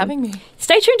 Thanks for having me.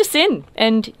 Stay tuned to Sin.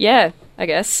 And I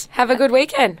guess. Have a good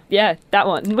weekend. Yeah, that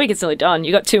one. The weekend's nearly done.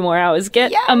 You got 2 more hours.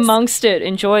 Get amongst it.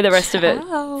 Enjoy the rest of it.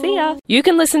 See ya. You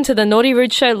can listen to The Naughty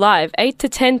Rude Show live 8 to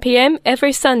 10 p.m.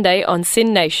 every Sunday on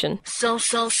Sin Nation. So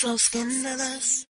scandalous.